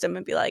their system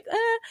and be like,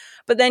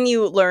 but then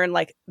you learn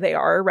like they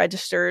are a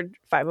registered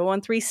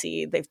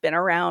 501(c)(3). They've been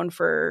around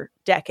for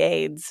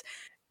decades.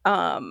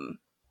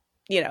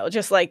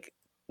 Just like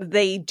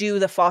they do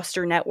the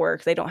foster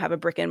network. They don't have a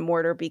brick and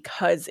mortar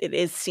because it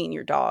is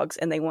senior dogs,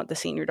 and they want the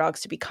senior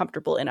dogs to be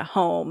comfortable in a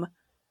home,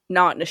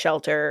 not in a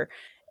shelter.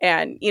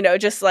 And,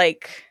 just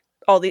like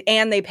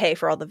and they pay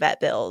for all the vet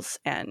bills,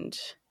 and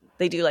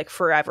they do like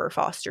forever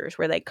fosters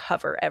where they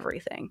cover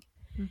everything.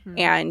 Mm-hmm.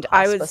 And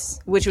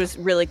which was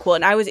really cool.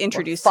 And I was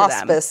introduced to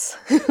them.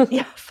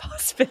 Yeah,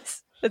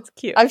 Fospice. That's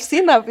cute. I've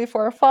seen that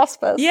before,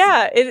 Fospice.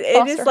 Yeah, it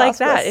is like hospice.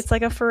 That. It's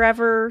like a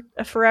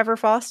forever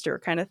foster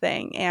kind of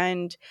thing.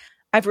 And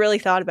I've really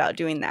thought about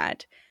doing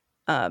that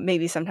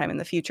maybe sometime in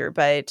the future.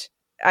 But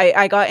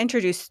I got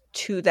introduced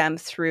to them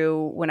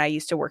through when I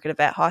used to work at a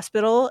vet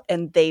hospital,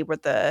 and they were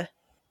the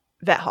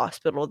vet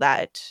hospital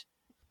that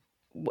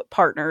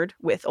partnered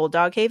with Old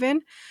Dog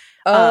Haven.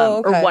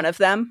 Or one of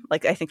them.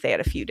 Like, I think they had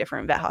a few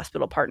different vet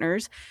hospital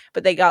partners,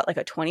 but they got like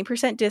a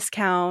 20%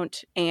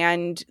 discount,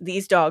 and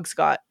these dogs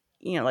got,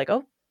 like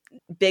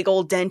big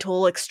old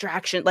dental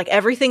extraction, like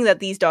everything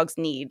that these dogs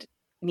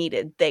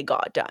needed, they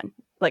got done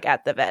like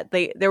at the vet.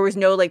 There was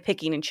no like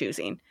picking and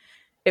choosing.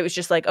 It was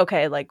just like,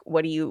 okay, like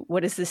what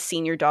does this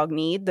senior dog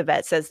need? The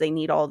vet says they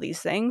need all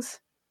these things.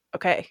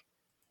 Okay,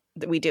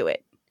 we do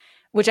it,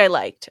 which I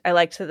liked. I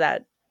liked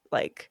that,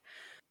 like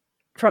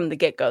from the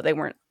get-go, they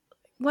weren't,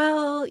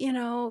 well,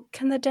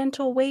 can the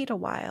dental wait a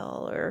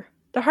while, or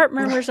the heart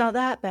murmur's not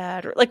that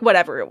bad, or like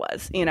whatever it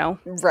was,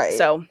 Right.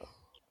 So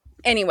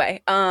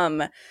anyway,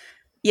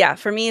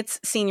 for me it's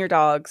senior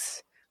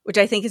dogs, which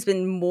I think has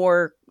been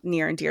more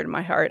near and dear to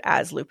my heart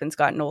as Lupin's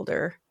gotten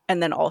older,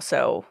 and then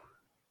also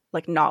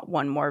like not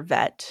one more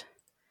vet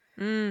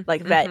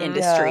vet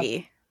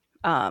industry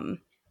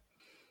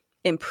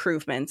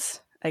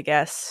improvements, I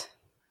guess,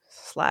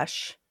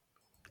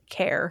 /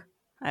 care.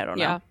 I don't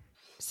know. Yeah,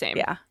 same.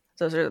 Yeah.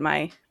 Those are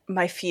my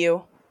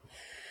few.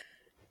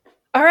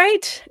 All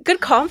right. Good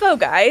convo,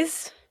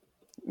 guys.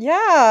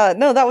 Yeah.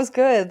 No, that was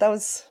good. That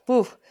was,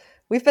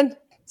 we've been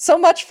so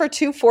much for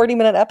 2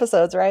 40-minute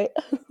episodes, right?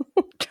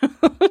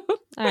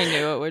 I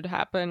knew it would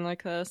happen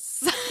like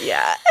this.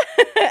 Yeah.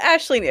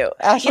 Ashley knew.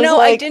 Ashley's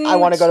like, I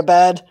want to go to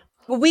bed.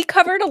 We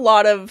covered a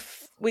lot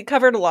of We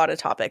covered a lot of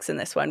topics in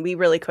this one. We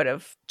really could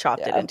have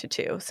chopped it into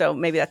 2. So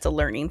maybe that's a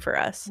learning for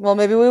us. Well,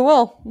 maybe we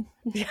will.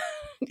 Yeah.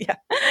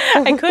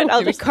 I could.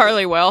 I'll Maybe just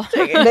Carly will.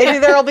 Maybe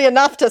there'll be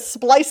enough to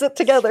splice it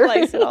together.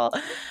 slice it all.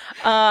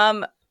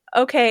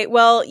 Okay.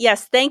 Well,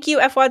 yes. Thank you,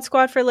 FWAD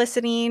Squad, for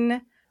listening. We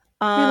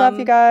love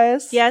you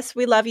guys. Yes,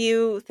 we love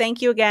you.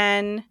 Thank you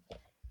again.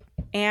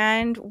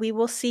 And we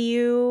will see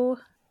you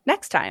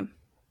next time.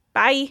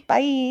 Bye.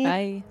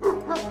 Bye. Bye.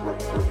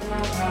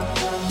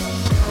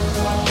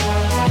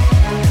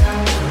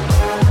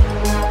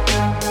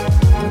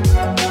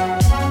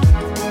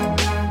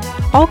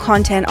 All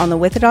content on the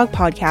With a Dog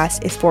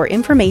podcast is for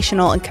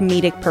informational and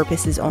comedic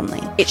purposes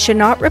only. It should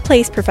not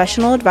replace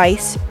professional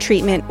advice,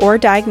 treatment, or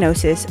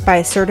diagnosis by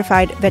a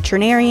certified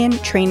veterinarian,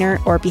 trainer,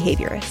 or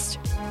behaviorist.